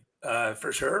exciting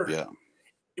for sure. Yeah.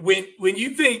 When you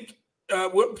think,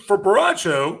 for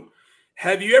BORRACHO,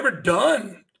 have you ever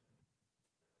done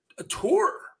a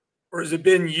tour? Or has it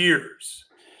been years?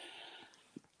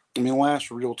 I mean, the last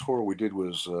real tour we did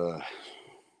was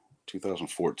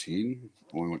 2014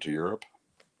 when we went to Europe.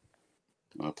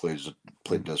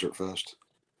 Played Desert Fest.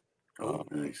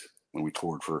 Nice. And we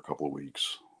toured for a couple of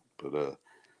weeks, but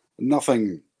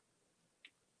nothing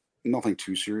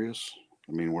too serious.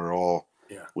 I mean, we're all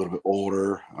a little bit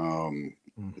older. You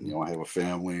know, I have a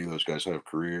family. Those guys have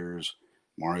careers.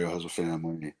 Mario has a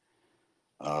family.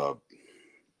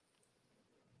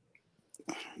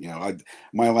 You know,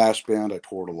 my last band I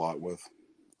toured a lot with,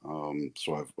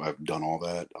 so I've done all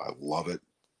that. I love it,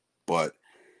 but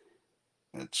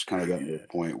it's kind of gotten to a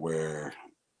point where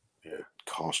it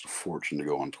costs a fortune to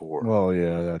go on tour. Well,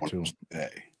 yeah, that too. Pay.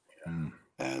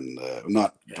 And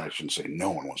I shouldn't say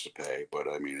no one wants to pay, but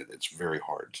I mean it's very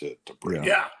hard to bring.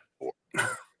 Yeah,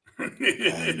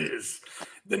 it is.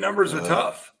 The numbers are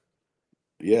tough.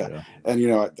 Yeah, and you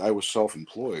know I was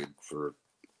self-employed for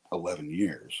 11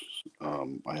 years.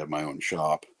 I had my own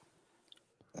shop,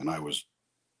 and I was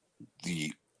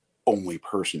the only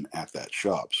person at that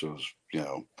shop. So it was, you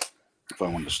know, if I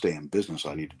wanted to stay in business,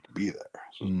 I needed to be there.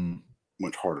 So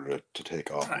much harder to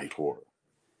take off on tour.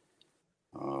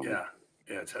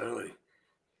 Yeah, totally.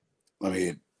 I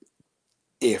mean,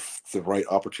 if the right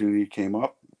opportunity came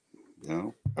up, you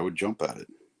know, I would jump at it.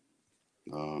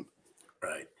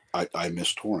 Right. I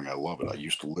miss touring. I love it. I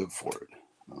used to live for it.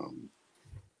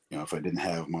 If I didn't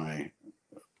have my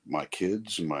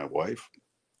kids and my wife,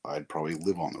 I'd probably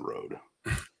live on the road.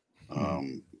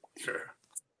 Sure.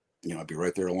 I'd be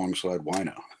right there alongside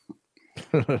Wino.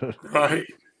 Right.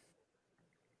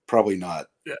 Probably not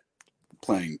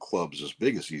playing clubs as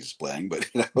big as he's playing, but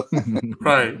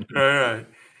Right.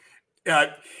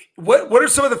 Yeah. What are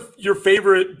some of your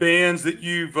favorite bands that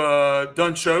you've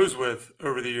done shows with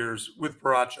over the years with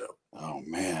Borracho? Oh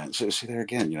man, so see there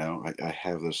again. I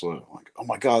have this like, oh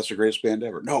my God, it's the greatest band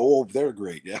ever. No, they're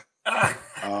great. Yeah.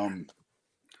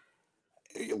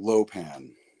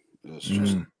 Lopan is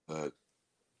just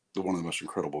one of the most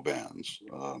incredible bands,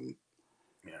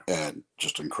 and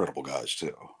just incredible guys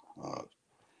too.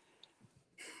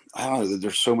 I don't know.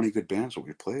 There's so many good bands that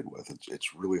we played with.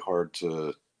 It's really hard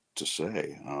to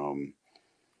say.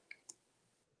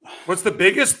 What's the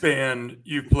biggest band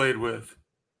you've played with?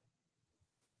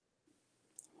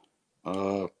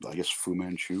 I guess Fu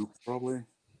Manchu probably.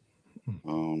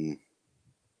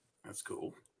 That's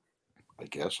cool. I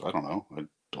guess I don't know. I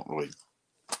don't really.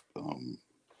 I don't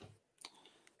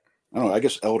know. I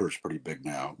guess Elder's pretty big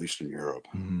now, at least in Europe.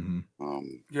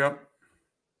 Yep.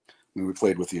 I mean, we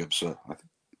played with the Obsessed.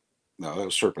 No, that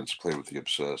was Serpents. Played with the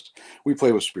Obsessed. We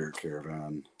played with Spirit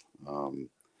Caravan.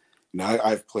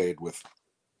 I've played with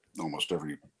almost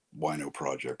every Wino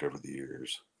project over the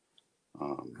years.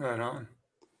 Right on.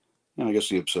 And I guess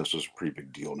the Obsessed is a pretty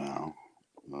big deal now.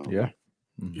 Yeah.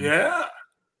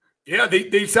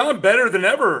 They sound better than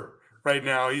ever right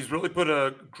now. He's really put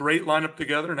a great lineup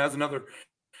together and has another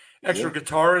extra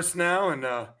guitarist now. And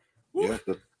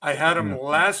I had him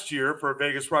last year for a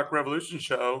Vegas Rock Revolution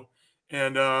show,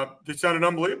 and they sounded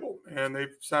unbelievable. And they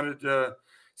sounded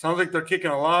sounds like they're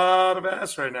kicking a lot of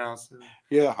ass right now. So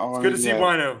it's good to see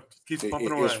Wino keeps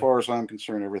pumping away. As far as I'm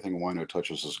concerned, everything Wino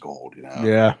touches is gold.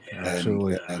 Yeah,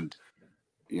 absolutely. And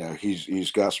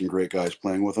he's got some great guys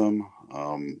playing with him.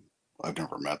 I've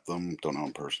never met them, don't know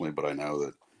him personally, but I know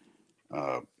that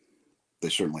they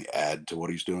certainly add to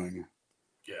what he's doing.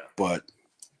 Yeah. But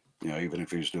even if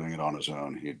he was doing it on his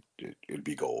own, it'd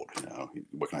be gold.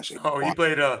 What can I say? Oh, he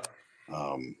played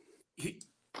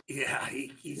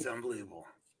he's unbelievable.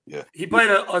 Yeah. He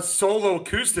played a solo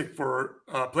acoustic for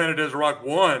Planet Desert Rock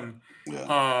 1.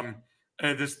 Yeah.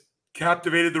 And just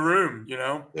captivated the room,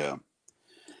 Yeah.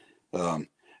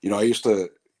 I used to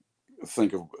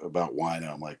think about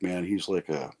Wino. I'm like, man, he's like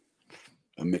a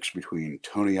mix between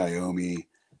Tony Iommi,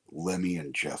 Lemmy,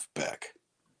 and Jeff Beck.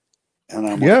 And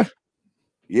I'm like,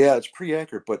 it's pretty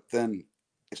accurate, but then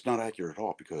it's not accurate at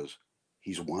all because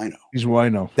he's Wino. He's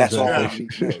Wino. That's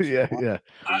exactly. all. Yeah.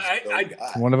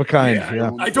 One of a kind.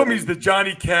 Yeah. I told him he's the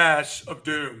Johnny Cash of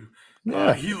Doom.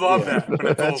 He loved that when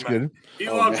I told him that. He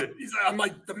loved it. I'm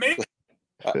like, the man.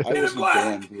 I was in a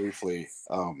band briefly.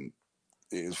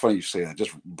 It's funny you say that.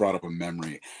 Just brought up a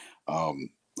memory. I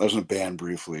was in a band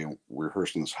briefly, and we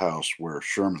rehearsed in this house where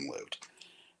Sherman lived,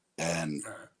 and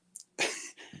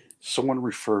someone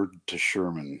referred to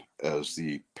Sherman as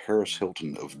the Paris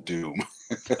Hilton of Doom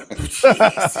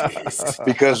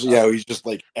because he's just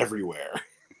like everywhere.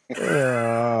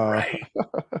 Right.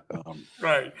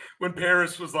 Right. When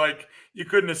Paris was like, you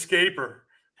couldn't escape her.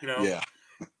 Yeah.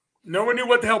 No one knew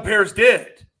what the hell Paris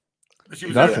did. She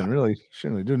was nothing really. She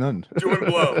didn't really do nothing. Doing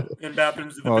blow in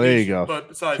bathrooms. There you go. But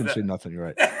besides Shouldn't that, say nothing. You're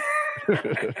right.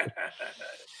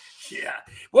 Yeah.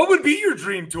 What would be your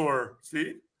dream tour,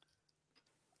 Steve?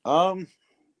 Oh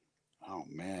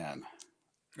man.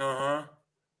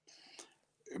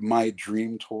 My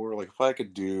dream tour, like if I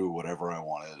could do whatever I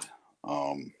wanted,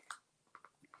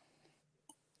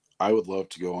 I would love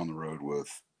to go on the road with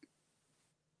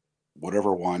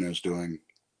whatever Wino's doing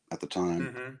at the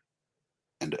time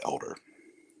and Elder.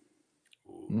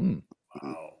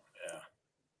 Wow.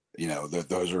 Yeah.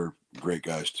 Those are great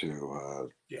guys too.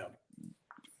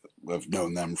 I've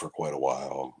known them for quite a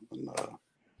while, and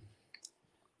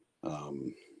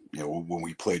when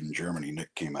we played in Germany,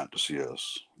 Nick came out to see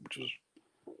us, which was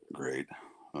great.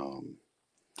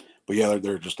 But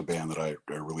they're just a band that I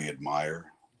really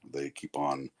admire. They keep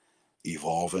on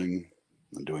evolving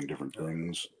and doing different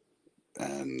things,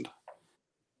 and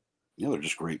they're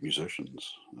just great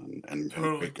musicians and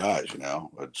great guys.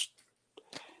 It's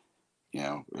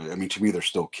I mean, to me, they're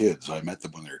still kids. I met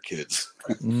them when they were kids.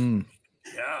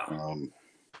 Yeah.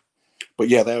 But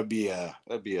that'd be a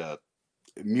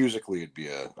musically,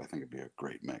 I think it'd be a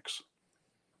great mix.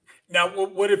 Now,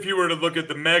 what if you were to look at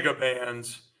the mega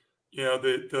bands,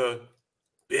 the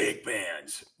big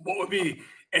bands? What would be,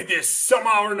 and this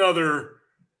somehow or another,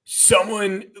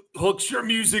 someone hooks your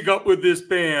music up with this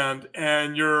band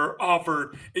and you're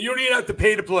offered, and you don't even have to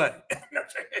pay to play,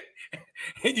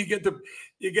 and you get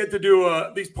to do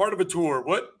at least part of a tour,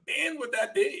 what band would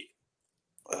that be?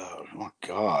 Oh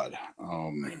God.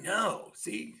 I know.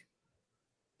 See,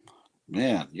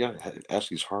 man, you gotta ask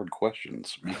these hard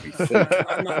questions. Make me think.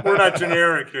 we're not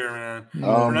generic here, man.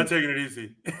 We're not taking it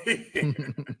easy.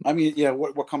 I mean, yeah,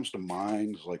 what comes to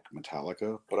mind is like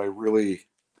Metallica, but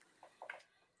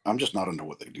I'm just not into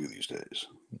what they do these days.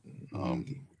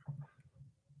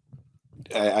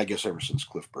 I guess ever since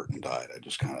Cliff Burton died, I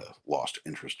just kind of lost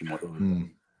interest in what they were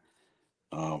doing.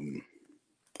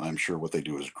 I'm sure what they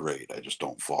do is great. I just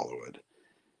don't follow it.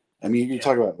 I mean, you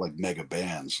talk about like mega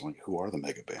bands. Like, who are the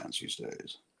mega bands these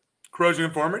days? Corrosion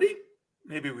of Conformity?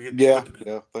 Maybe we could. Yeah,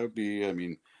 that would be. I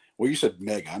mean, well, you said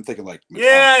mega. I'm thinking like.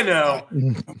 Yeah, I know.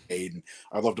 Aiden.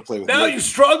 I'd love to play with. Now mega. you're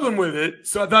struggling with it,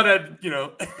 so I thought I'd,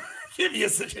 give you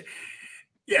such a.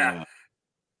 Yeah.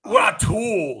 What a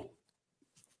Tool.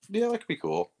 Yeah, that could be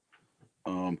cool.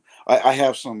 I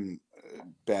have some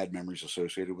bad memories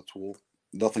associated with Tool.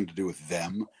 Nothing to do with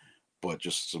them, but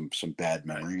just some bad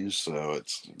memories. So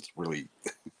it's really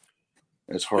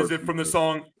it's hard. Is it from the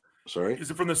song? Sorry.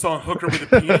 Is it from the song "Hooker with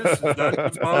a Penis"? Is that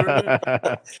what's bothering you?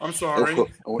 I'm sorry.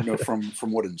 Oh no, from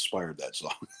what inspired that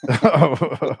song.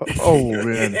 Oh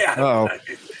man. Yeah.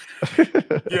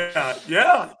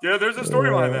 Yeah. There's a story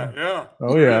behind that. Yeah.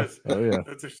 Oh yeah. Oh yeah.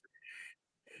 That's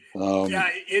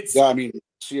yeah. I mean,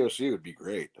 COC would be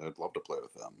great. I'd love to play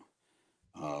with them.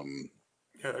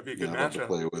 Yeah, that'd be a good I'd love to matchup.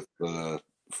 play with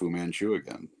Fu Manchu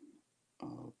again.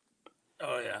 Oh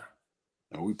yeah.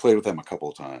 We played with them a couple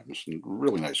of times.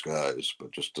 Really nice guys, but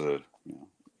just I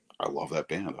love that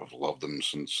band. I've loved them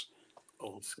since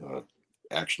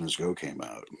Action Is Go came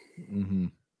out.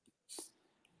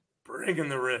 Bringing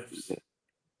the riffs.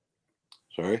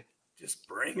 Sorry? Just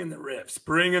bringing the riffs.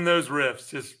 Bringing those riffs.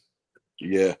 Just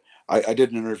I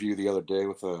did an interview the other day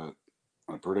with a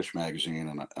British magazine,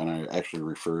 and I actually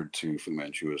referred to Fu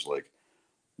Manchu as like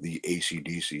the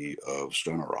AC/DC of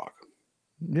stoner rock.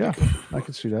 Yeah, I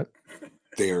can see that.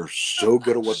 They are so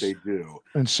good at what they do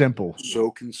and simple,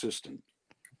 so consistent,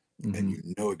 and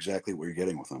you know exactly what you're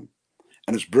getting with them,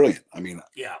 and it's brilliant. I mean,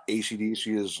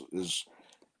 AC/DC is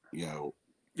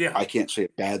I can't say a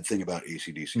bad thing about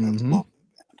AC/DC. I love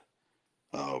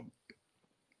that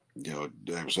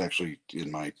band. I was actually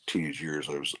in my teenage years,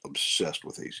 I was obsessed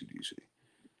with AC/DC.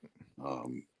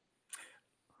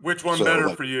 Which one better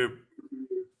for you?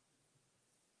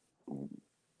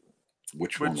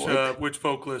 Which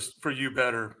vocalist for you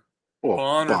better? Well,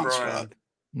 Bon or Brian? Scott.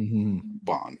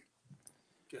 Bon.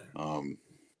 Okay.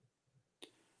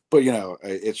 But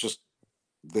it's just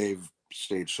they've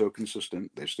stayed so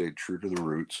consistent. They've stayed true to the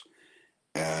roots,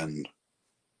 and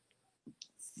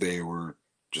they were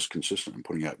just consistent in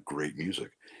putting out great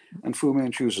music. And Fu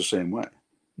Manchu is the same way.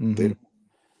 They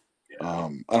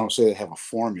don't, I don't say they have a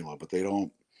formula, but they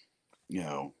don't.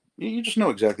 You just know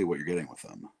exactly what you're getting with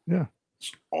them. Yeah,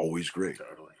 it's always great.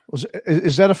 Totally.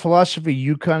 Is that a philosophy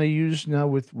you kind of use now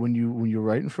with when you're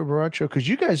writing for Borracho? Because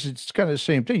you guys, it's kind of the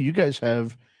same thing. You guys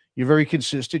you're very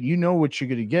consistent. You know what you're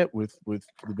going to get with the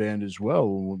band as well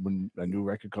when a new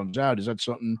record comes out. Is that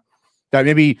something that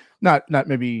maybe not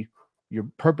maybe you're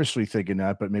purposely thinking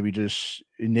that, but maybe just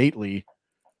innately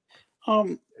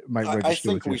might register? I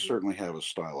think we certainly have a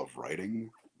style of writing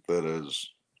that is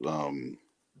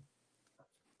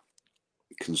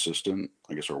consistent.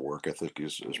 I guess our work ethic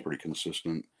is pretty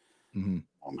consistent.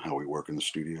 How we work in the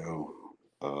studio.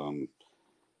 Like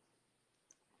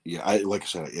I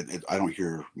said, I don't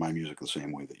hear my music the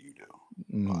same way that you do.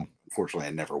 Unfortunately,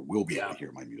 I never will be able to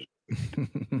hear my music.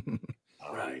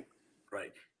 Right.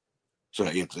 So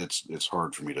it's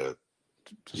hard for me to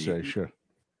say, sure.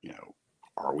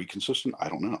 Are we consistent? I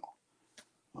don't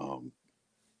know.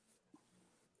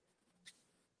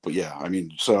 But yeah, I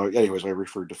mean, so anyways, I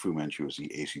referred to Fu Manchu as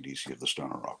the AC/DC of the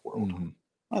stoner rock world.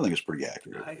 I think it's pretty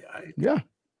accurate.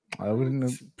 I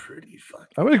wouldn't. Pretty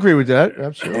fucking. I would agree with that.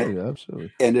 Absolutely,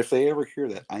 absolutely. And if they ever hear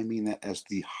that, I mean that as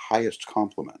the highest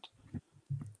compliment.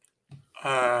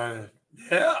 Yeah.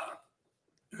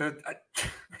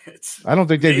 I don't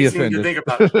think they'd be offended. To think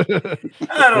about it.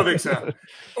 I don't think so.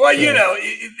 Well,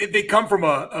 they come from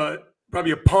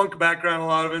probably a punk background, a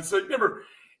lot of it. So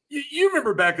you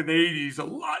remember back in the 80s, a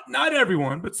lot, not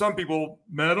everyone, but some people,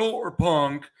 metal or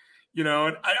punk, and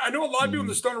I know a lot of people in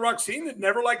the stoner rock scene that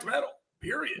never liked metal,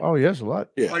 period. Oh, yes, a lot.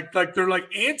 Yeah. Like they're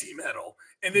like anti-metal.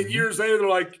 And then years later, they're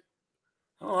like,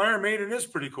 oh, Iron Maiden is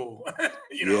pretty cool.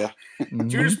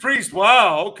 Judas Priest,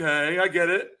 wow, okay, I get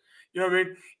it. You know what I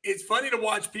mean? It's funny to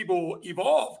watch people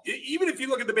evolve. Even if you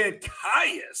look at the band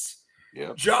Caius,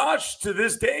 Yeah. Josh to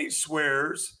this day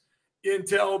swears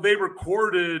until they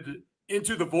recorded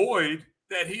Into the Void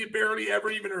that he had barely ever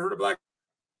even heard a Black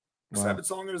Sabbath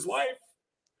song in his life.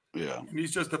 Yeah. And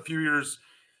he's just a few years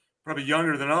probably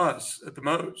younger than us at the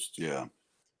most. Yeah.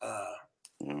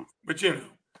 But you know,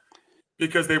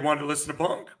 because they wanted to listen to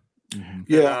punk.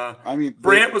 Yeah. And, I mean,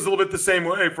 Brant was a little bit the same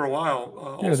way for a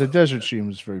while. Yeah, the Desert Scene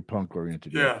was very punk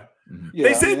oriented. Yeah. Yeah,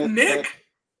 They said Nick,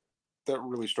 that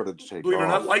really started to take believe it or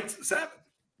off. not, liked Sabbath.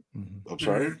 I'm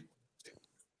sorry.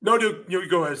 No, dude, you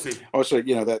go ahead, Steve. I would say,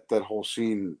 you know, that whole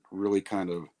scene really kind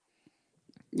of,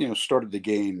 you know, started to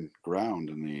gain ground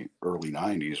in the early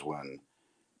 90s when,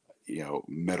 you know,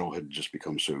 metal had just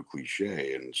become so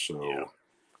cliche and so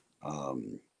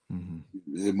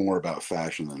more about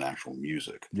fashion than actual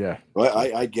music. Yeah. But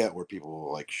I get where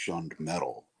people like shunned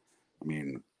metal. I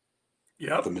mean,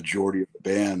 the majority of the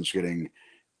bands getting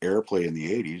airplay in the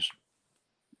 80s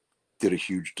did a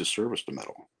huge disservice to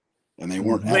metal. And they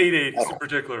weren't late 80s metal. in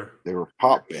particular. They were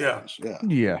pop bands.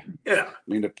 Yeah. I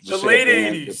mean, the late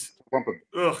 80s.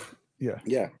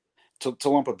 To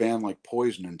lump a band like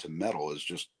Poison into metal is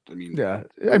just, I mean,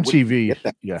 MTV.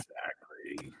 Yeah.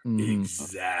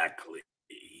 Exactly.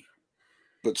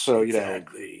 But so, you know,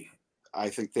 I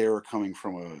think they were coming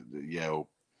from a, you know,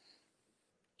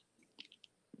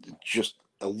 just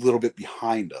a little bit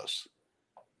behind us.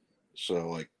 So,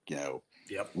 like, you know,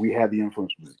 we had the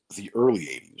influence of the early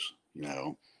 80s, you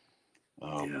know,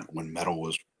 when metal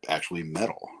was actually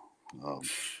metal.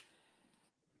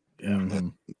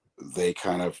 They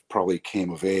kind of probably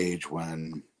came of age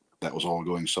when that was all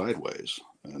going sideways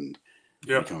and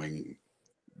becoming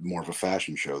more of a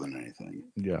fashion show than anything.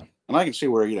 Yeah. And I can see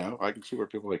where, you know,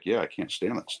 people are like, I can't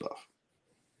stand that stuff.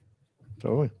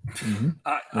 Totally.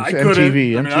 I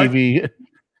MTV.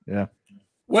 Yeah.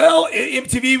 Well,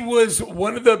 MTV was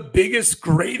one of the biggest,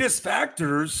 greatest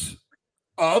factors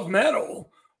of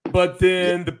metal. But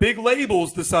then the big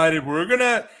labels decided we're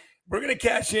gonna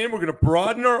cash in. We're gonna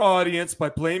broaden our audience by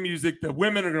playing music that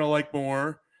women are gonna like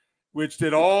more, which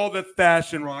did all the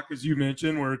fashion rock, as you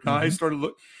mentioned, where guys started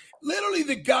literally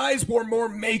the guys wore more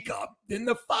makeup than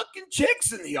the fucking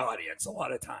chicks in the audience. A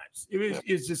lot of times,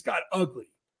 it just got ugly.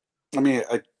 I mean,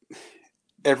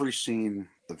 every scene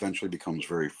eventually becomes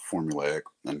very formulaic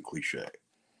and cliche.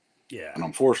 Yeah, and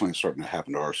unfortunately, it's starting to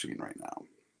happen to our scene right now.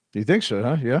 Do you think so?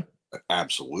 Huh? Yeah.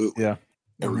 Absolutely. Yeah.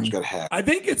 Everyone's got to have. I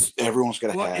think everyone's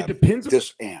got to have. It depends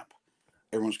this amp.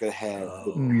 Everyone's got to have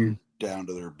the beard down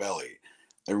to their belly.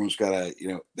 Everyone's got to, you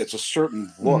know, it's a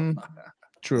certain look.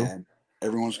 True. And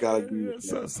everyone's got to do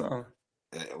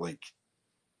like,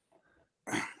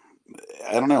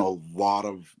 I don't know. A lot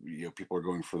of people are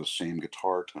going for the same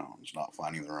guitar tones, not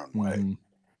finding their own way.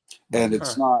 And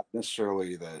it's not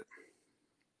necessarily that.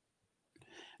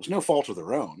 It's no fault of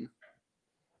their own.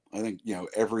 I think,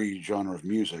 every genre of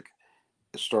music,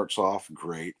 it starts off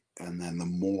great, and then the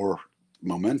more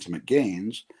momentum it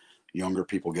gains, younger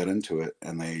people get into it,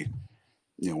 and they,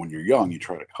 when you're young, you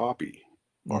try to copy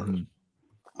artists.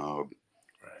 I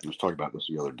was talking about this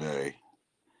the other day,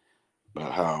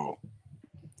 about how,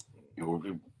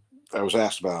 I was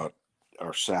asked about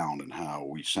our sound and how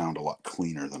we sound a lot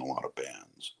cleaner than a lot of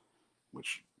bands,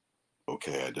 which,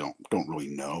 okay, I don't really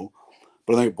know,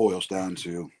 but I think it boils down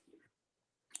to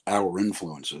our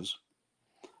influences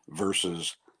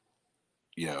versus,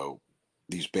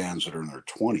 these bands that are in their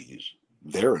 20s,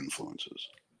 their influences.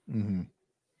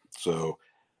 So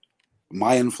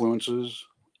my influences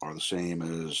are the same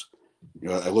as,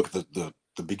 I look at the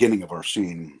beginning of our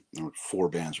scene. There were 4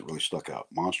 bands that really stuck out: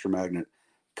 Monster Magnet,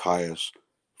 Caius,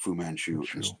 Fu Manchu,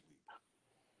 and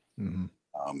Sleep.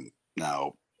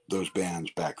 Now, those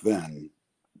bands back then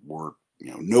were,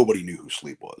 nobody knew who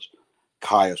Sleep was.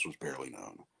 Caius was barely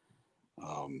known.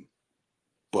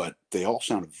 But they all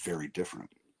sounded very different,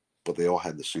 but they all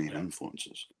had the same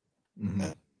influences.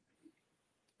 And,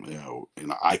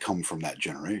 and I come from that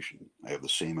generation. I have the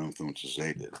same influences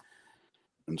they did.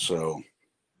 And so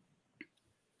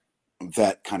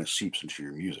that kind of seeps into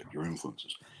your music, your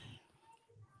influences.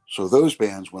 So those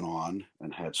bands went on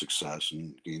and had success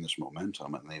and gained this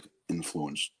momentum, and they've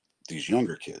influenced these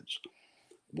younger kids.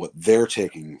 What they're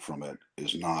taking from it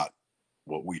is not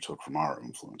what we took from our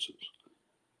influences.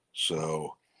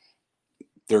 So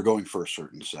they're going for a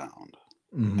certain sound.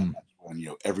 And that's when,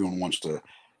 everyone wants to,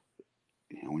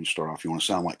 when you start off, you want to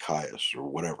sound like Caius or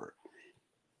whatever.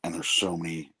 And there's so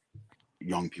many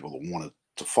young people that want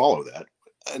to follow that.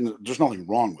 And there's nothing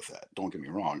wrong with that. Don't get me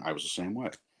wrong. I was the same way.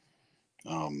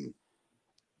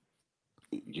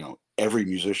 Every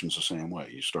musician's the same way.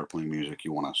 You start playing music,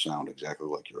 you want to sound exactly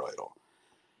like your idol.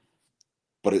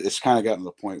 But it's kind of gotten to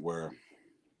the point where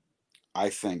I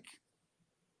think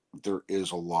there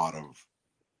is a lot of,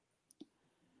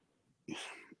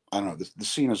 I don't know, the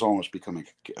scene is almost becoming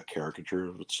a caricature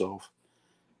of itself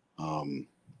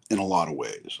in a lot of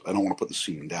ways. I don't want to put the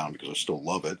scene down because I still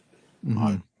love it.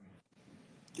 Mm-hmm.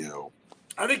 You know,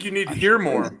 I think you need to hear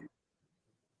more.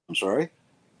 I'm sorry?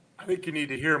 I think you need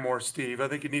to hear more, Steve. I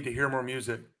think you need to hear more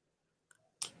music.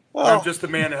 Well, I'm just the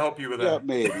man to help you with yeah, that.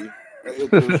 maybe.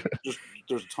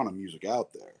 There's a ton of music out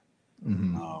there.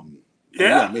 Mm-hmm.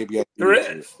 Yeah, maybe there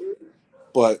is.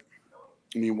 But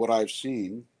I mean, what I've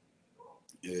seen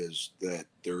is that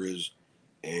there is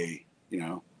a, you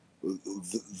know,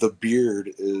 the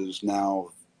beard is now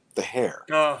the hair.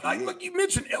 Like you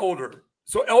mentioned Elder.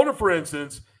 So Elder, for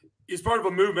instance, is part of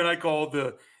a movement I call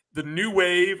the new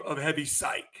wave of heavy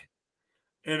psych.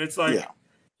 And it's like,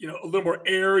 you know, a little more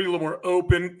airy, a little more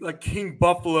open. Like King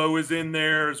Buffalo is in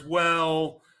there as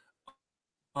well.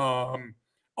 All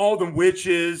the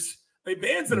Witches. Like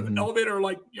bands that have elevated are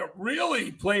like, you know,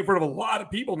 really playing in front of a lot of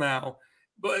people now.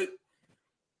 But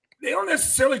they don't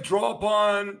necessarily draw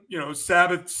upon, you know,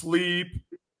 Sabbath, Sleep.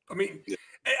 I mean,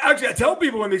 actually, I tell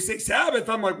people when they say Sabbath,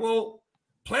 I'm like, well,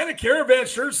 Planet Caravan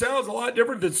sure sounds a lot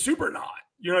different than Supernaut.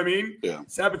 You know what I mean? Yeah.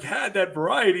 Sabbath had that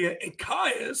variety. And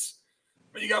Caius,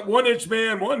 you got One Inch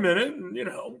Man 1 minute, and, you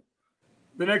know,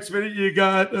 the next minute you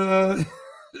got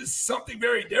something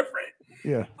very different.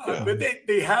 Yeah. But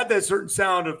they had that certain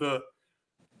sound of the,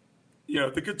 you know,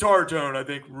 the guitar tone, I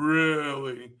think,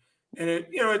 really. And, it,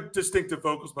 you know, distinctive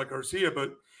vocals by Garcia.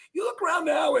 But you look around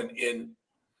now, and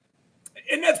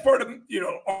that's part of, you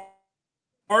know,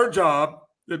 our job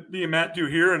that me and Matt do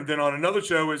here. And then on another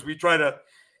show is we try to,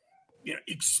 you know,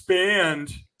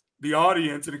 expand the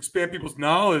audience and expand people's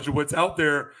knowledge of what's out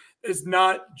there. It's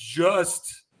not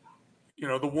just, you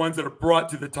know, the ones that are brought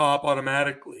to the top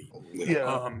automatically.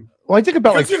 Yeah. Well, I think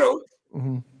about like, you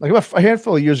know, like about a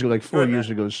handful of years ago, like 4 years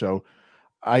ago. So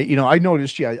I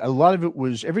noticed, a lot of it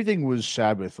was, everything was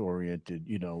Sabbath oriented,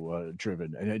 you know,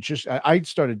 driven. And it just, I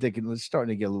started thinking it's starting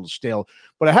to get a little stale,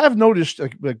 but I have noticed,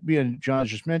 like me and John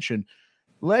just mentioned,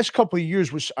 the last couple of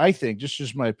years was, I think, just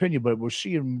is my opinion, but we're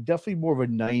seeing definitely more of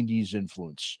a 90s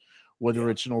influence, whether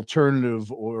it's an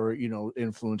alternative or, you know,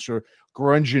 influence or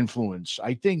grunge influence.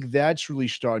 I think that's really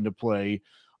starting to play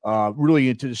really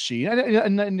into the scene.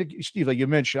 And Steve, like you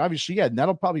mentioned, obviously, and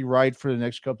that'll probably ride for the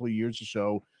next couple of years or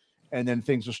so. And then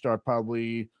things will start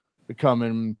probably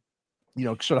becoming, you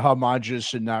know, sort of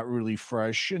homogenous and not really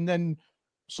fresh. And then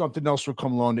something else will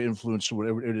come along to influence or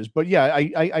whatever it is. But yeah,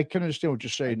 I can understand what you're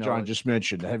saying. John just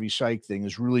mentioned the heavy psych thing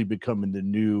is really becoming the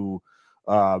new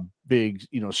big,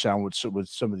 you know, sound with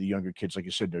some of the younger kids, like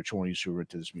you said, in their 20s who are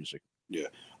into this music. Yeah.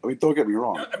 I mean, don't get me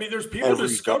wrong. I mean, there's people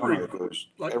discovering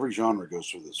every genre goes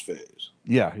through this phase.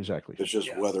 Yeah, exactly. It's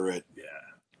just whether it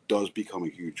does become a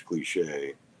huge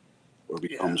cliche or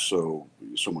becomes so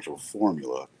much of a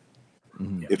formula.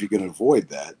 If you can avoid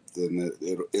that, then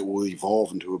it will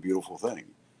evolve into a beautiful thing.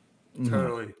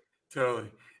 Totally.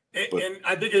 And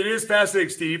I think it is fascinating,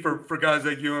 Steve, for guys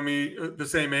like you and me, the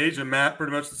same age, and Matt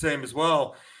pretty much the same as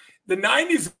well. The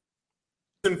 90s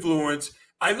influence,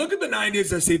 I look at the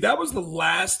 90s, I say that was the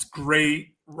last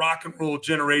great rock and roll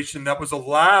generation that was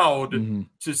allowed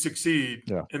to succeed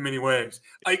in many ways.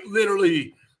 Like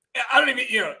literally, I don't even,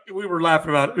 you know, we were laughing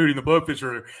about Hootie and the Blowfish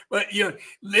earlier, but, you know,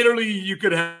 literally you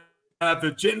could have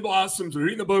the Gin Blossoms or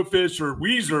Hootie and the Blowfish or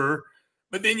Weezer,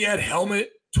 but then you had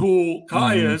Helmet, Tool,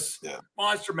 Caius,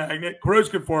 Monster Magnet,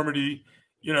 Corrosion Conformity,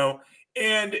 you know,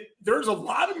 and there's a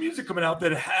lot of music coming out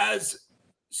that has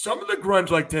some of the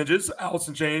grunge-like tinges. Alice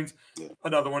in Chains,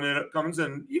 another one that comes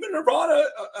in. Even Nirvana,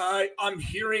 I'm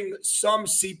hearing some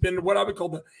seep into what I would call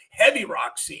the heavy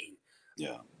rock scene.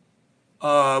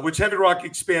 Which heavy rock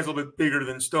expands a little bit bigger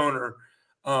than stoner.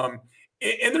 And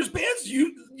there's bands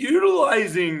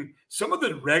utilizing some of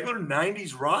the regular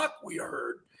 90s rock we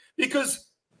heard because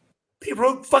they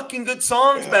wrote fucking good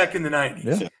songs back in the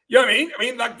 90s. You know what I mean? I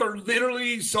mean, like they're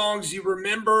literally songs you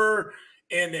remember,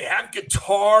 and they have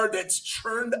guitar that's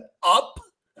churned up.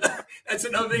 That's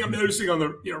another thing I'm noticing on the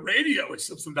radio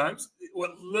sometimes.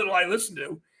 What little I listen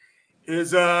to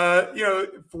is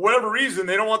for whatever reason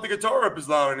they don't want the guitar up as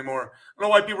loud anymore. I don't know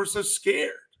why people are so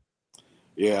scared.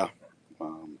 Yeah.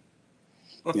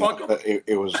 But fuck them.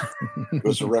 It was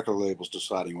the record labels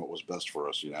deciding what was best for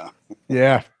us,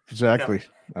 Yeah, exactly. Yeah.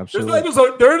 Absolutely. Those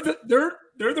labels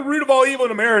they're the root of all evil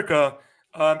in America.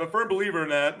 I'm a firm believer in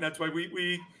that, and that's why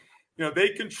we they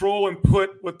control and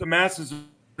put what the masses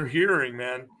are hearing,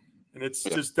 man. And it's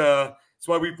just it's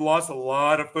why we've lost a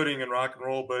lot of footing in rock and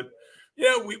roll. But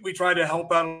we try to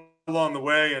help out along the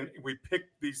way, and we pick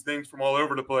these things from all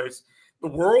over the place. The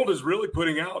world is really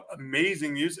putting out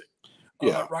amazing music.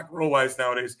 Yeah. rock and roll wise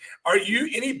nowadays. Are you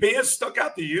any bands stuck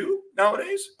out to you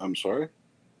nowadays? I'm sorry.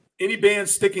 Any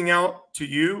bands sticking out to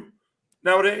you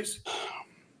nowadays?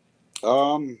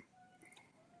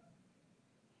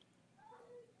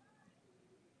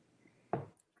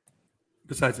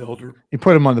 Besides Elder, You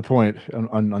put him on the point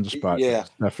on the spot. Yeah.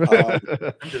 I'm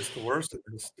just the worst at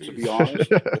this. To be honest,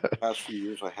 the past few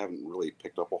years, I haven't really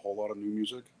picked up a whole lot of new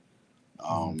music.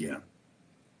 Yeah.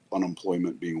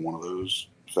 Unemployment being one of those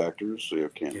factors, so you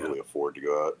can't really afford to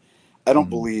go out. I don't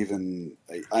believe in.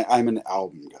 I'm an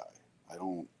album guy. I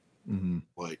don't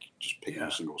like just picking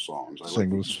single songs. I like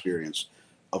the experience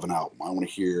of an album. I want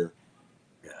to hear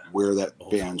where that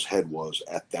band's head was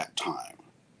at that time.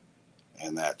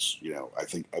 And that's,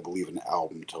 I believe an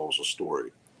album tells a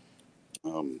story.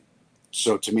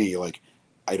 So to me, like,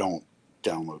 I don't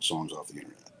download songs off the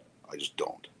internet. I just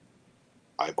don't.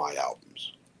 I buy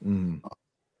albums.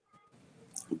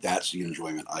 That's the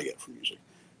enjoyment I get from music,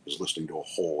 is listening to a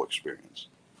whole experience.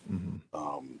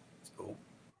 Cool.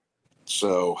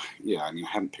 So, yeah, I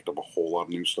haven't picked up a whole lot of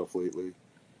new stuff lately.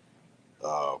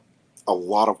 A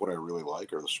lot of what I really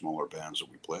like are the smaller bands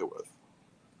that we play with.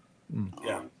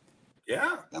 Yeah.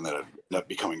 And that I end up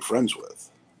becoming friends with.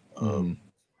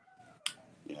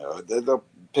 They'll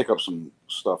pick up some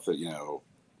stuff that,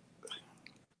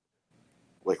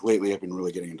 like lately I've been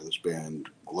really getting into this band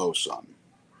Glow Sun.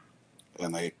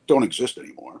 And they don't exist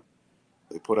anymore.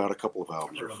 They put out a couple of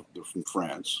albums. They're from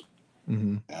France.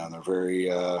 And they're very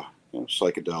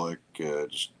psychedelic,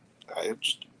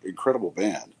 just incredible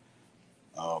band.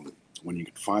 When you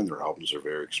can find their albums, they're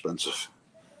very expensive.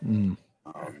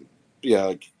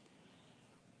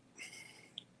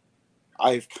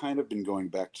 I've kind of been going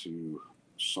back to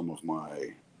some of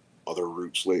my other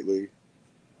roots lately.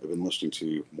 I've been listening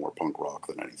to more punk rock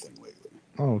than anything lately.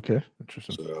 Oh, okay.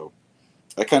 Interesting. So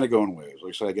I kind of go in waves.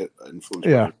 Like I said, I get influenced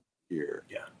by here.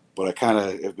 Yeah. But I kind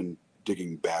of have been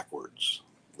digging backwards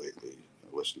lately.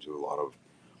 I listen to a lot of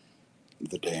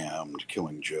The Damned,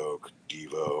 Killing Joke,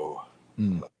 Devo.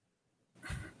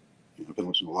 I've been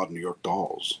listening to a lot of New York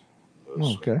Dolls.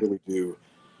 Okay. I really do.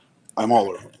 I'm all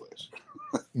over the place.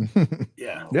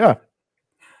 Yeah.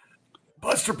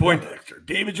 Buster Poindexter,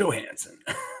 David Johansen.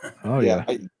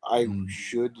 I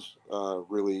should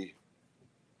really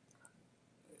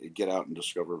get out and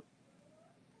discover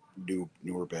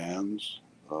newer bands.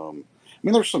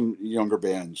 There's some younger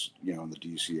bands, in the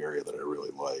DC area that I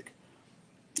really like.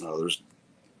 There's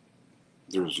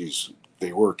these.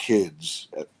 They were kids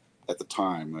at the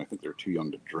time. I think they're too young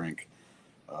to drink.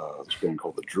 This band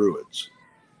called the Druids.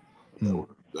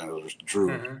 There's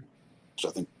Druid, I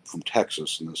think from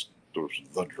Texas, and there was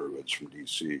the Druids from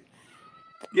DC.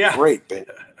 Yeah, great band,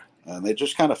 and they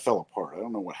just kind of fell apart. I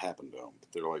don't know what happened to them.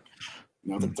 They're like,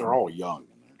 they're all young,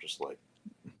 and they're just like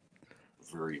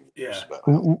very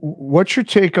What's your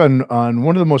take on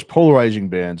one of the most polarizing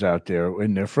bands out there,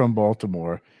 and they're from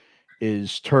Baltimore,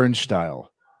 is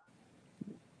Turnstile?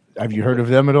 Have you heard of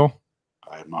them at all?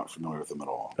 I am not familiar with them at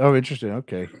all. Oh, interesting.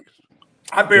 Okay.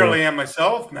 I barely am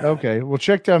myself, man. Okay, well,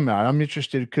 check them out. I'm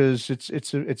interested because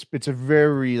it's a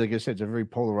very, like I said, it's a very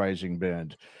polarizing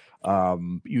band.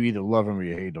 You either love them or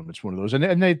you hate them. It's one of those,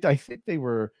 and I think they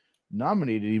were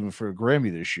nominated even for a Grammy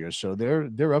this year, so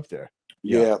they're up there.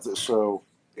 Yeah. So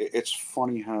it's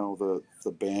funny how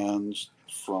the bands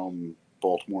from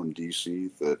Baltimore and DC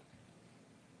that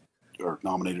are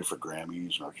nominated for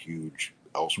Grammys and are huge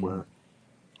elsewhere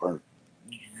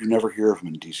you never hear of them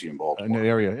in DC and Baltimore. In the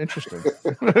area. Interesting.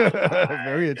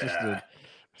 Very interesting.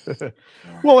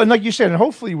 Well, and like you said, and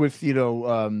hopefully with,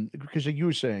 because like you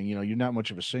were saying, you're not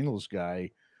much of a singles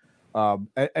guy.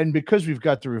 And because we've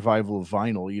got the revival of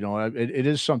vinyl, it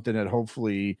is something that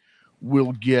hopefully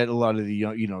will get a lot of the,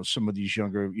 some of these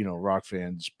younger, rock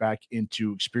fans back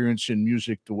into experiencing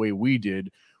music the way we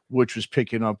did, which was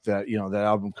picking up that, that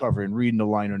album cover and reading the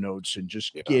liner notes and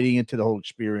just getting into the whole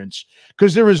experience,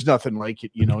 because there is nothing like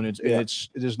it, and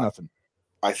there's nothing.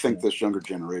 I think this younger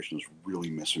generation is really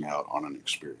missing out on an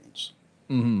experience.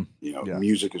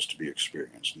 Music is to be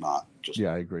experienced, not just.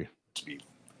 Yeah, I agree.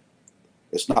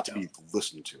 It's not to be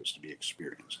listened to; it's to be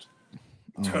experienced.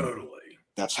 Totally.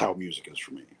 That's how music is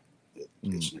for me.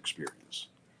 It's an experience.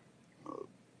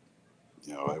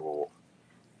 I will.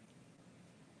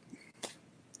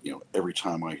 Every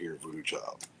time I hear Voodoo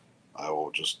Child, I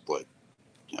will just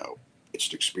it's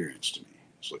an experience to me.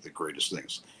 It's like the greatest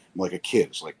things. I'm like a kid.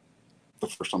 It's like the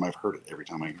first time I've heard it. Every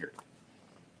time I hear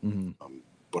it.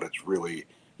 But it's really,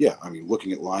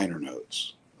 looking at liner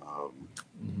notes,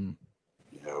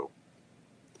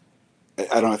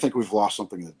 I don't. I think we've lost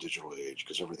something in the digital age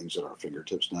because everything's at our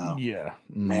fingertips now. Yeah,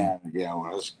 Man. Yeah,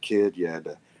 when I was a kid, you had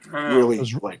to really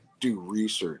like do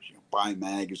research, buy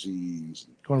magazines,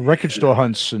 going record store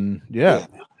hunts, and yeah.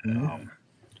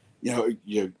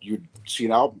 You'd see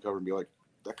an album cover and be like,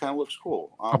 "That kind of looks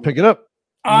cool. I'll pick it up."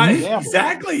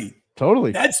 Exactly.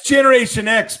 Totally. That's Generation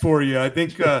X for you. I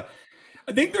think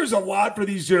there's a lot for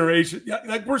these generations.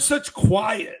 Like we're such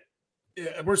quiet.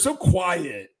 We're so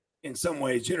quiet in some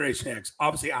ways. Generation X.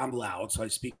 Obviously, I'm loud, so I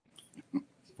speak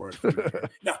for it.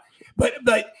 No, but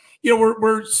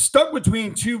we're stuck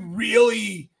between two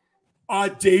really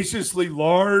audaciously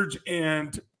large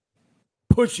and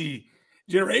pushy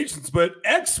generations. But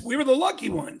X, we were the lucky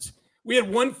ones. We had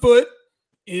 1 foot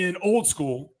in old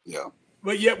school. Yeah.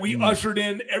 But yet we ushered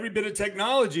in every bit of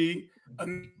technology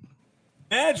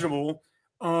imaginable.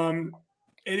 And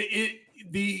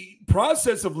the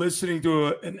process of listening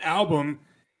to an album,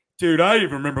 dude, I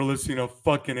even remember listening to a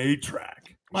fucking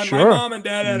 8-track. My mom and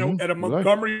dad had a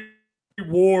Montgomery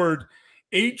Ward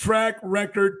 8-track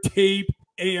record tape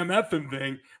AM FM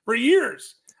thing for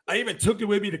years. I even took it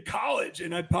with me to college,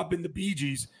 and I'd pop in the Bee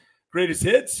Gees' greatest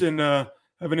hits and have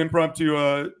an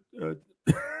impromptu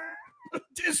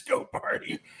disco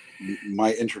party.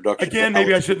 My introduction. Again,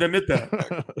 maybe I shouldn't admit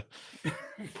that.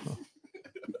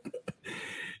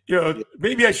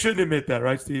 Maybe I shouldn't admit that,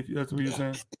 right, Steve? That's what you're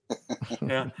saying.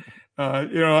 Yeah. I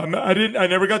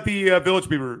never got the Village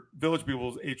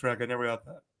People's 8-track. I never got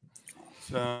that.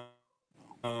 So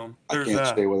I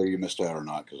can't say whether you missed out or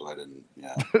not because I didn't.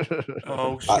 Yeah.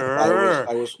 Oh, sure.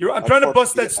 I'm I trying to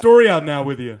bust that story out now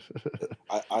with you.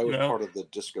 I was part of the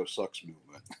Disco Sucks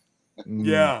movement.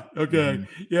 Yeah. Okay.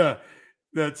 Yeah.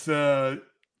 That's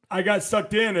I got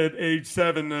sucked in at age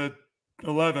 7 to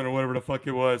 11 or whatever the fuck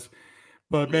it was.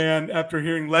 But man, after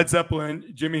hearing Led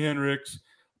Zeppelin, Jimi Hendrix,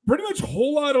 pretty much a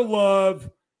whole lot of love.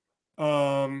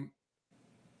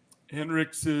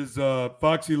 Hendrix's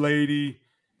Foxy Lady.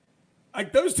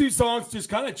 Like those 2 songs just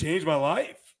kind of changed my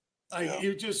life.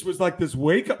 It just was like this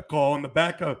wake-up call in the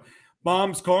back of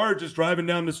Mom's car, just driving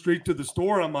down the street to the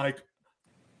store. I'm like,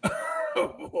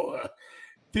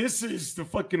 this is the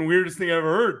fucking weirdest thing I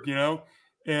ever heard,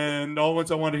 and all at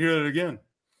once I want to hear that again.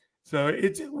 So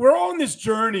we're on this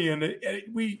journey, and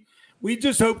we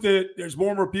just hope that there's more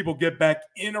and more people get back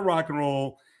into rock and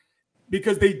roll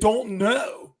because they don't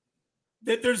know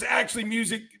that there's actually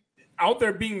music out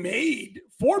there being made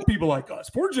for people like us,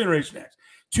 for Generation X.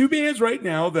 2 bands right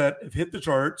now that have hit the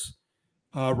charts,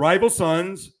 Rival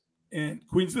Sons and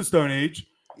Queens of the Stone Age.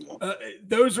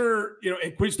 Those are,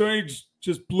 and Queens of the Stone Age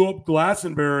just blew up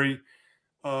Glastonbury,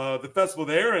 the festival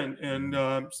there, and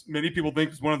many people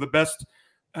think it's one of the best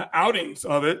outings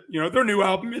of it. Their new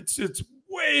album, it's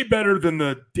way better than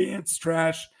the dance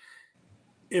trash,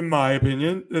 in my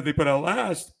opinion, that they put out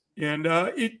last. And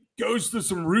it goes to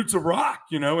some roots of rock,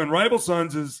 and Rival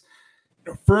Sons is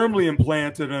firmly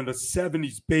implanted on a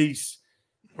 70s base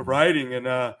of writing.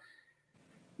 And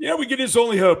we can just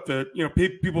only hope that,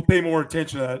 people pay more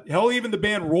attention to that. Hell, even the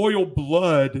band Royal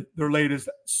Blood, their latest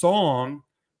song,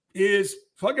 is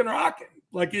fucking rocking.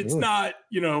 Like, it's not,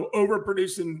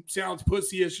 overproducing, sounds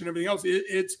pussy-ish and everything else.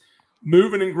 It's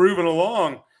moving and grooving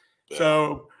along.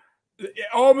 So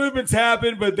all movements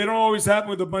happen, but they don't always happen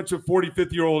with a bunch of 40,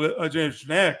 50-year-old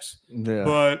Generation X. Yeah.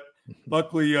 But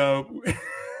luckily,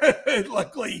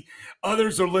 luckily,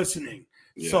 others are listening,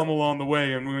 some along the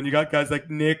way. And when you got guys like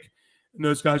Nick and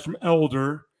those guys from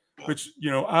Elder, which,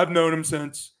 I've known them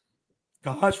since,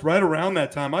 right around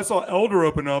that time. I saw Elder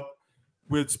open up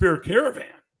with Spirit Caravan.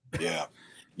 Yeah.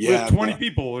 With 20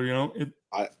 people,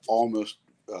 I almost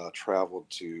traveled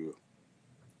to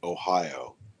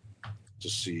Ohio to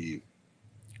see,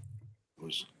 it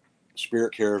was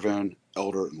Spirit Caravan,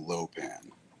 Elder, and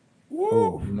Lopan.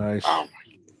 Oh, nice.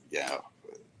 Yeah.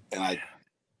 And I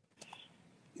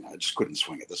just couldn't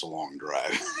swing it. That's a long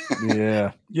drive.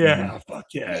 Yeah.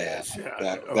 Fuck yeah.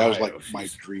 That was like my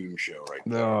dream show right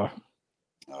there.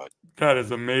 That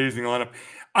is amazing lineup.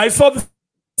 I saw the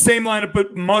same lineup,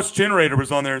 but Moss Generator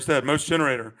was on there instead. Moss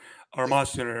Generator, or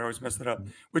Moss Generator, I always mess that up,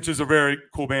 which is a very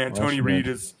cool band. Tony Reed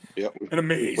is an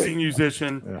amazing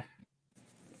musician.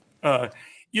 Yeah.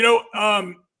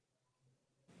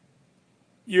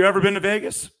 You ever been to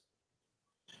Vegas?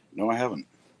 No, I haven't.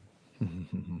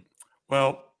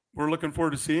 Well, we're looking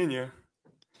forward to seeing you.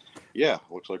 Yeah,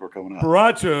 looks like we're coming out.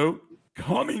 BORRACHO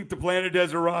coming to Planet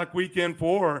Desert Rock Weekend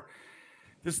 4.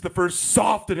 This is the first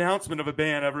soft announcement of a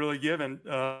band I've really given,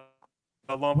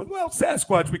 along with,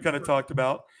 Sasquatch we kind of talked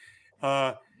about.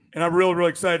 And I'm really,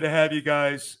 really excited to have you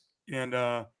guys and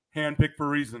handpicked for a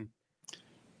reason.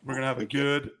 We're going to have a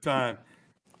good time.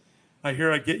 I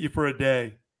hear I get you for a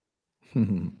day.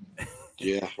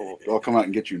 Yeah, I'll come out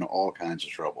and get you in all kinds of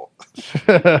trouble.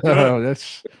 Oh,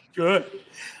 that's Good.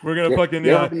 We're gonna fucking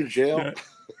You ever been to jail?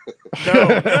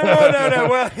 No.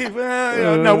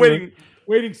 Well, no.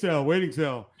 Waiting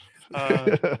cell.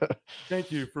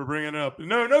 Thank you for bringing it up.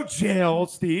 No jail,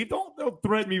 Steve. Don't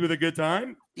threaten me with a good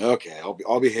time. Okay,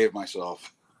 I'll behave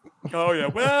myself. Oh yeah.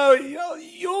 Well,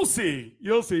 you'll see.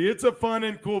 It's a fun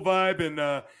and cool vibe, and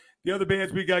the other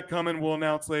bands we got coming, we'll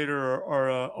announce later,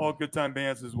 are all good time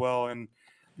bands as well. And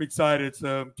I'm excited. It's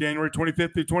January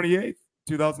 25th through 28th,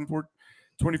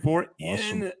 2024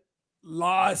 in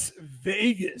Las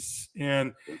Vegas,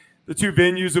 and the two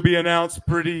venues will be announced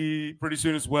pretty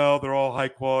soon as well. They're all high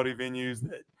quality venues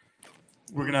that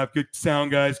we're gonna have good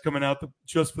sound guys coming out.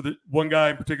 Just for the one guy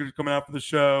in particular coming out for the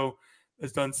show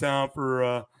has done sound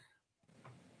for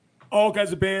all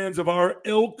kinds of bands of our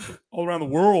ilk all around the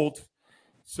world.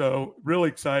 So really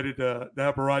excited to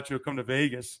have BORRACHO come to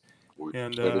Vegas. We're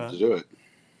and excited to do it.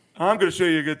 I'm going to show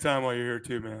you a good time while you're here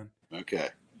too, man. Okay.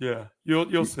 Yeah,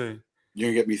 you'll see. You're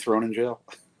gonna get me thrown in jail?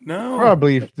 No,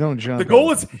 probably don't jump. The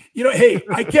goal is, hey,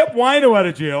 I kept Wino out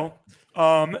of jail.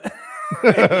 And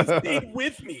he stayed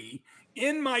with me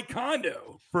in my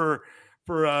condo for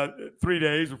 3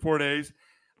 days or 4 days.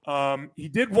 He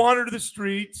did wander to the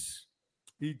streets.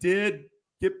 He did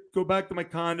go back to my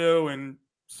condo, and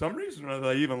some reason or other,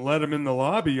 I even let him in the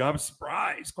lobby. I was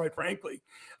surprised, quite frankly.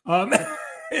 And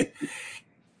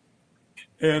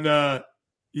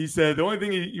he said the only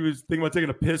thing he was thinking about taking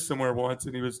a piss somewhere once,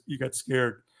 and he got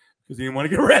scared because he didn't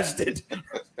want to get arrested.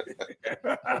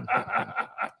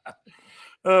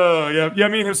 Oh yeah.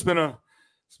 Me and him spent a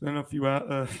few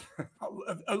a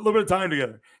little bit of time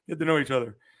together, get to know each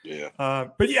other. Yeah.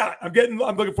 But yeah,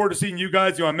 I'm looking forward to seeing you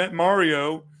guys. I met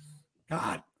Mario,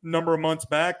 a number of months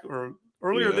back or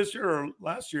earlier this year or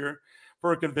last year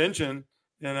for a convention,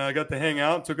 and I got to hang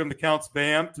out and took him to Counts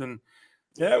Vamped, and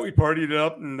we partied it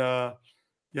up, and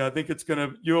I think it's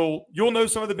gonna you'll know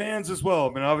some of the bands as well.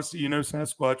 I mean, obviously you know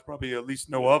Sasquatch, probably at least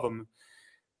know of them.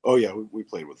 Oh yeah, we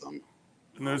played with them,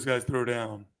 and those guys throw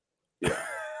down. Yeah.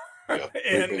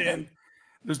 and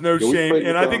there's no shame,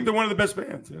 and I think they're one of the best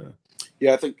bands.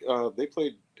 Yeah, I think they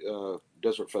played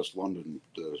Desert Fest London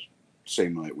the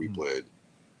same night we played.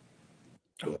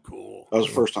 Oh, cool! That was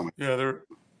the first time. And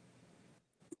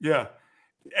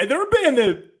they're a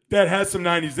band that has some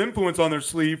 '90s influence on their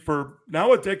sleeve for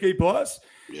now a decade plus.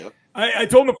 Yeah, I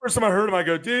told him the first time I heard him, I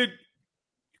go, dude, you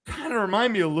kind of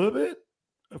remind me a little bit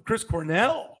of Chris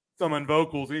Cornell, some on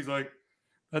vocals. And he's like,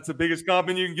 that's the biggest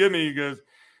compliment you can give me. He goes,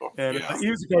 and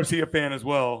he was a Garcia fan as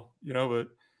well, but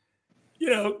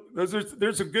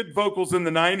there's some good vocals in the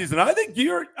 '90s, and I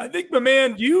think my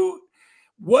man,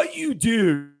 what you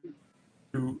do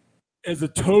as a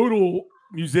total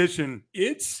musician,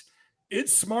 it's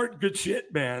smart, good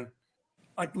shit, man.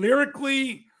 Like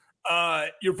lyrically,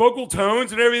 your vocal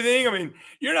tones and everything. I mean,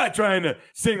 you're not trying to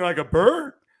sing like a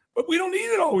bird, but we don't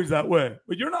need it always that way.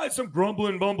 But you're not some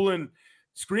grumbling, bumbling,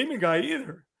 screaming guy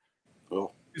either.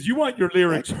 Well, because you want your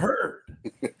lyrics heard.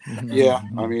 Yeah,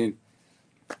 I mean,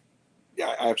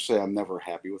 I have to say I'm never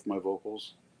happy with my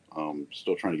vocals.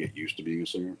 Still trying to get used to being a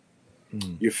singer.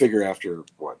 You figure after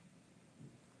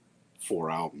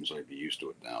 4 albums, I'd be used to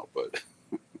it now, but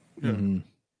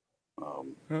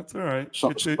that's all right.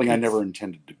 Something I never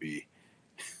intended to be.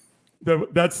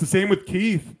 That's the same with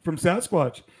Keith from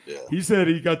Sasquatch. Yeah. He said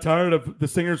he got tired of the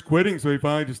singers quitting, so he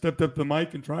finally just stepped up to the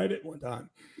mic and tried it one time.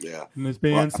 Yeah. And this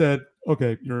band said,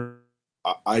 okay,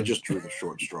 I just drew the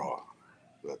short straw.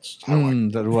 That's how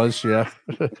that was, yeah.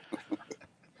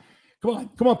 Come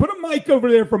on, put a mic over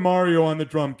there for Mario on the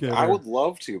drum kit. I would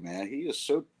love to, man. He is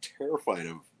so terrified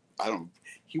of,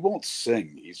 he won't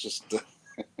sing. He's just.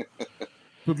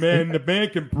 But man, the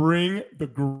band can bring the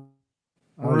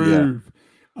groove.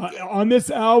 On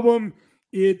this album,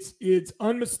 it's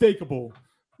unmistakable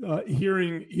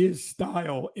hearing his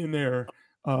style in there.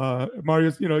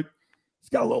 Mario's, he's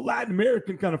got a little Latin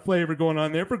American kind of flavor going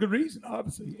on there for good reason,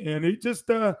 obviously. And it just,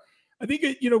 I think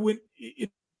in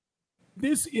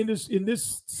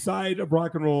this side of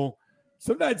rock and roll,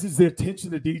 sometimes it's the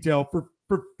attention to detail for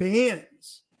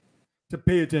fans to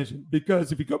pay attention.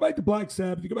 Because if you go back to Black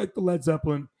Sabbath, you go back to Led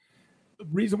Zeppelin, the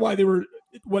reason why they were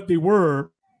what they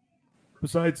were,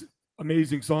 besides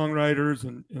amazing songwriters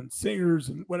and singers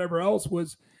and whatever else,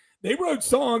 was they wrote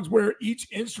songs where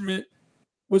each instrument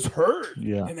was heard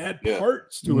and had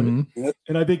parts to it.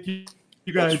 And I think you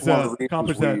guys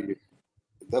accomplished that.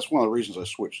 That's one of the reasons I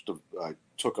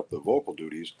took up the vocal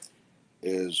duties,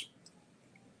 is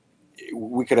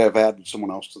we could have added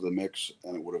someone else to the mix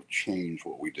and it would have changed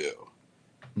what we do.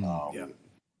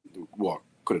 Well,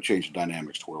 could have changed the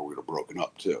dynamics to where we would have broken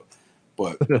up too.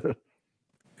 But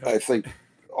I think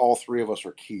all three of us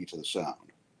are key to the sound.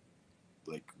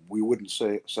 Like, we wouldn't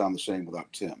sound the same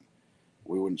without Tim.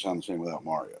 We wouldn't sound the same without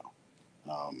Mario.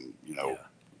 You know,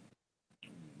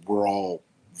 we're all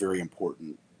very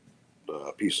important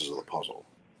pieces of the puzzle.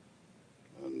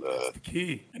 And that's the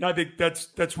key. And I think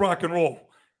that's rock and roll.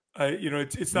 You know,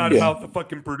 it's not about the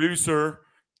fucking producer,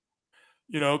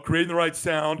 you know, creating the right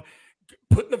sound,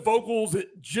 putting the vocals at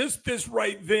just this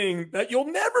right thing that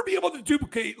you'll never be able to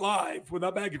duplicate live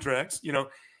without backing tracks. You know,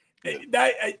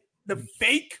 the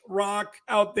fake rock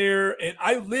out there, and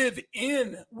I live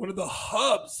in one of the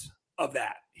hubs of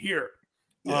that here.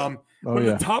 One of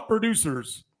the top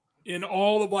producers in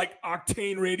all of like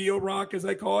Octane radio rock, as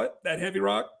I call it, that heavy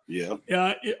rock.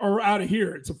 Or out of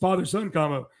here. It's a father-son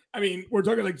combo. I mean, we're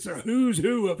talking like the who's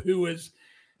who of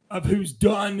who's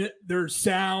done their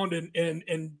sound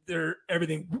and their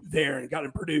everything there and got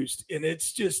it produced. And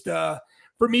it's just for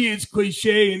me, it's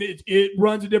cliche and it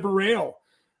runs a different rail.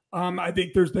 I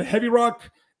think there's the heavy rock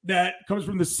that comes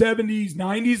from the 70s,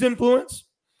 90s influence,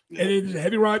 and there's a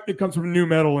heavy rock that comes from new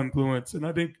metal influence. And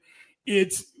I think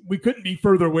we couldn't be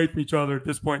further away from each other at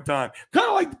this point in time. Kind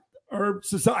of like our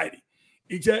society.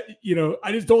 You know,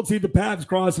 I just don't see the paths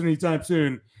crossing anytime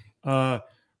soon. But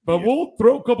we'll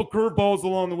throw a couple curveballs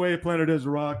along the way at Planet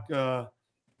Desert Rock,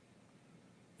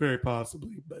 very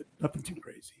possibly, but nothing too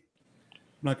crazy. I'm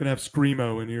not going to have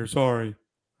Screamo in here. Sorry.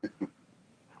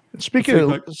 Speaking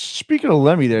of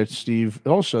Lemmy, there, Steve.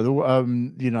 Also,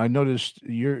 you know, I noticed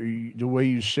the way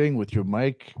you sing with your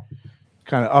mic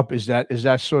kind of up. Is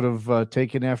that sort of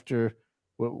taken after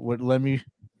what Lemmy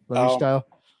style?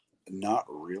 Not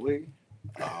really.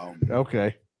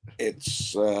 Okay.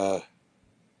 It's. I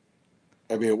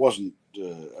mean, it wasn't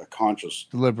a conscious,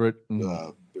 deliberate.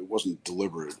 It wasn't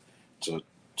deliberate to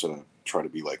try to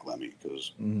be like Lemmy,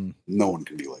 because no one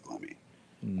can be like Lemmy.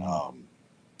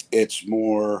 It's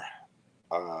more.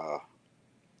 I'm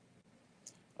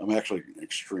actually an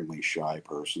extremely shy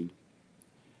person,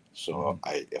 so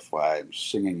if I'm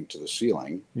singing to the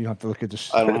ceiling, you have to look at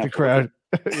the crowd.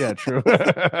 Yeah, true.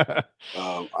 I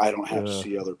don't have to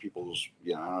see other people's.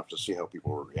 You know, I don't have to see how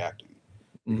people are reacting,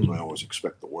 because I always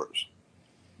expect the worst.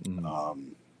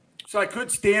 So I could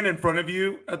stand in front of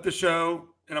you at the show,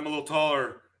 and I'm a little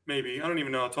taller, maybe. I don't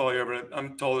even know how tall you are, but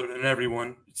I'm taller than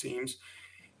everyone, it seems.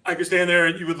 I could stand there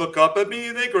and you would look up at me,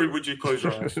 you think, or would you close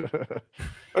your eyes?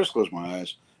 I just close my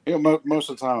eyes. You know, most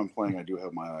of the time I'm playing, I do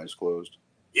have my eyes closed.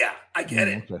 Yeah, I get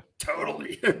it. Okay.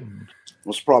 Totally.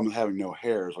 What's the problem with having no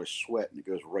hair is I sweat and it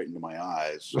goes right into my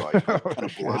eyes, so I'm kind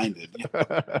of blinded.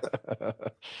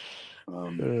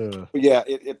 But yeah,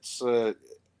 it's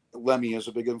Lemmy is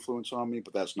a big influence on me,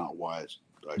 but that's not why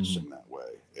I sing that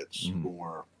way. It's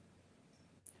more.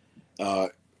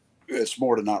 It's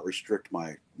more to not restrict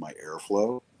my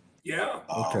airflow. Yeah,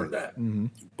 I've heard that.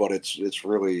 But it's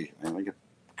really, I think it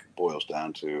boils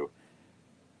down to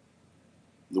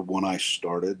when I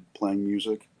started playing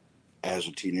music as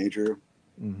a teenager,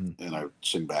 and I would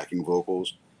sing backing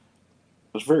vocals.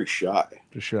 I was very shy.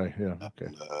 Just shy, yeah. Okay.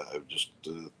 And, I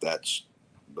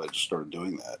just started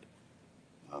doing that.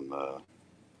 And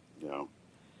you know,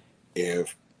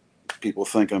 if people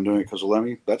think I'm doing it because of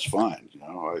Lemmy, that's fine. You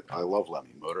know, I love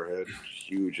Lemmy. Motorhead,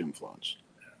 huge influence.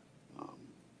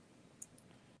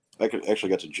 I actually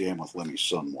got to jam with Lemmy's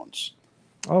son once.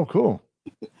 Oh, cool.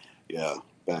 Yeah,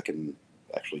 back in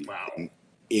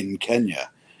in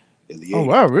Kenya in the 80s. Oh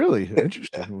wow, really?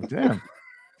 Interesting. Damn.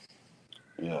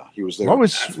 Yeah, he was there. I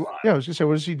was gonna say,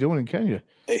 what is he doing in Kenya?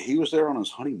 He was there on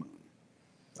his honeymoon.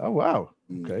 Oh wow.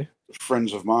 Okay.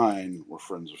 Friends of mine were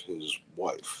friends of his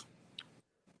wife.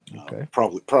 Okay.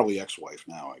 Probably ex-wife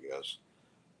now, I guess.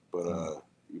 But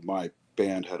my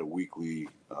band had a weekly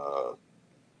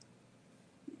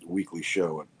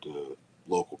show at the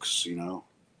local casino,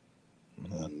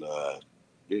 and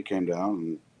he came down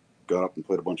and got up and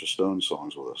played a bunch of Stones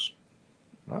songs with us.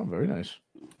 Oh, very nice.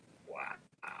 Wow.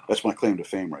 That's my claim to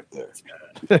fame right there.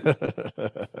 You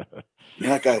know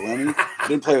that guy Lemmy? I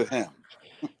didn't play with him.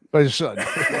 By his son.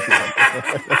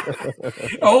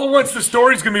 Oh, once the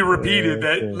story's gonna be repeated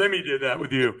that Lemmy did that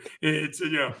with you. It's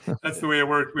that's the way it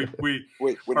worked.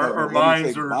 Our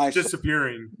minds are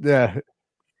disappearing. Yeah.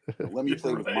 Let me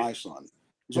play with my son.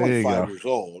 He's only 5 years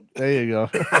old. There you go.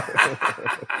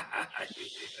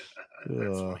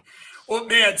 Well,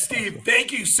 man, Steve,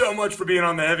 thank you so much for being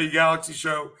on the Heavy Galaxy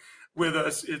Show with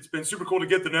us. It's been super cool to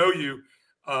get to know you.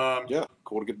 Yeah,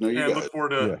 cool to get to know you and guys. Look forward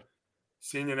to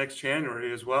seeing you next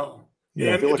January as well.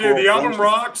 Yeah, and dude, the album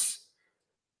rocks.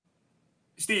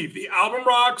 Steve, the album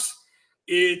rocks.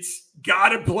 It's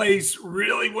got a place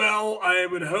really well. I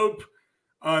would hope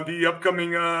the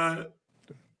upcoming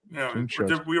Yeah, Doom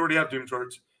Charts. we already have Doom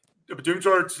Charts. But Doom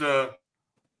Charts, was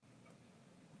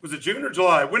it June or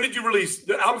July? When did you release?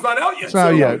 The album's not out yet. It's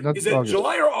not yet. Is it August.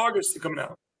 July or August coming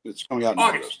out? It's coming out in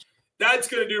August. That's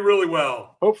going to do really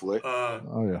well. Hopefully.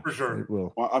 Oh yeah, for sure. It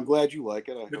will. Well, I'm glad you like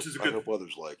it. I hope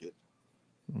others like it.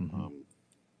 Mm-hmm.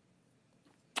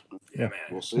 Yeah, man.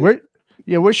 We'll see.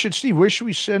 Where should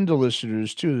we send the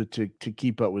listeners to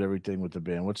keep up with everything with the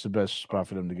band? What's the best spot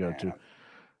for them to go to?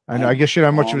 I know. I guess you're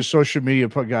not much of a social media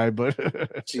guy, but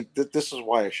see, this is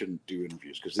why I shouldn't do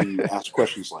interviews, because then you ask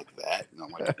questions like that, and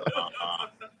I'm like,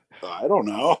 I don't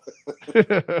know.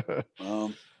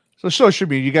 So social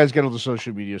media, you guys got all the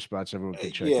social media spots everyone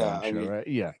can check out. I mean, right?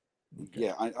 Yeah. Okay.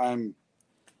 Yeah, I'm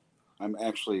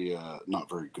actually not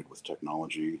very good with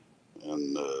technology,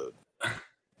 and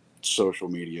social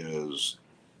media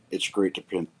it's great to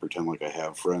pretend like I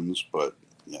have friends, but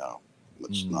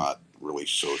it's not really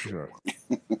social. Sure.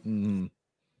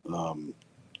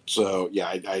 So yeah,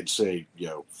 I'd say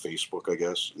Facebook, I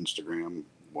guess, Instagram,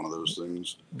 one of those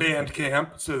things.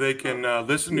 Bandcamp, so they can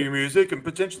listen to your music and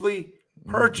potentially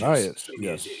purchase some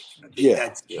music. I think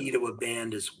that's key to a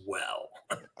band as well.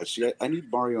 I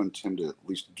need Mario and Tim to at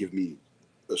least give me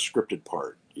a scripted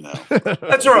part.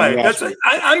 That's all right.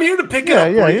 I'm here to pick it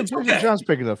up. Yeah, John's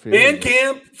picking up here.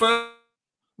 Bandcamp,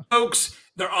 folks.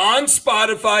 They're on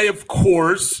Spotify, of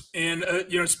course, and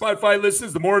Spotify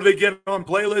listens. The more they get on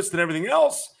playlists and everything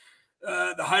else,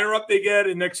 the higher up they get,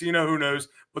 and next thing you know, who knows?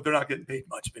 But they're not getting paid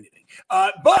much of anything.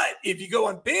 But if you go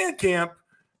on Bandcamp,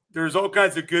 there's all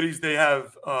kinds of goodies they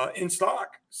have in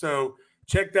stock. So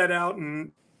check that out,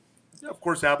 and of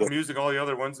course, Apple Music, all the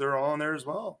other ones, they're all on there as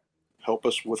well. Help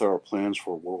us with our plans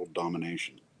for world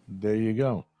domination. There you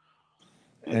go.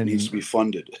 And it needs to be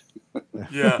funded.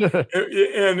 Yeah,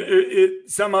 and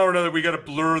it somehow or another we got to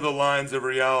blur the lines of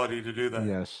reality to do that.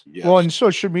 Yes. Well, in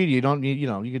social media, you don't need, you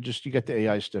got the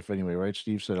AI stuff anyway, right?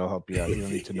 Steve said, "I'll help you out. You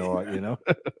don't need to know it,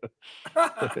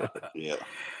 Yeah.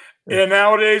 And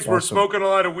nowadays we're smoking a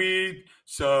lot of weed,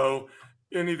 so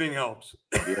anything helps.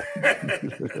 Yeah,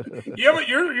 but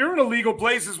you're in a legal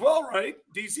place as well, right?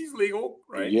 DC's legal,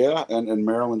 right? Yeah, and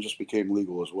Maryland just became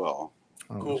legal as well.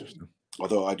 Oh, cool.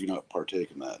 Although I do not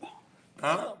partake in that.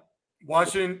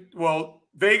 Washington,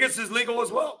 Vegas is legal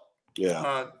as well.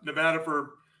 Yeah. Nevada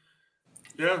for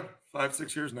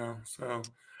 5-6 years now. So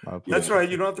that's right.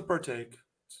 You don't have to partake.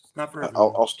 It's not for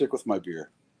everyone. I'll stick with my beer.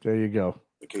 There you go.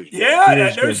 Yeah,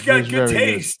 I know you got good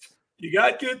taste. Good. You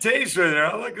got good taste right there.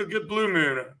 I like a good Blue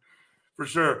Moon for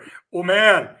sure. Well,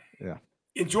 man. Yeah.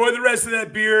 Enjoy the rest of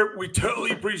that beer. We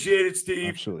totally appreciate it,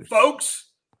 Steve. Absolutely.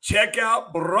 Folks, check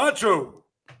out Borracho.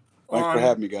 Thanks for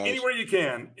having me, guys. Anywhere you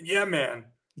can. Yeah, man.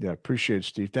 Yeah, appreciate it,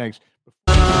 Steve. Thanks.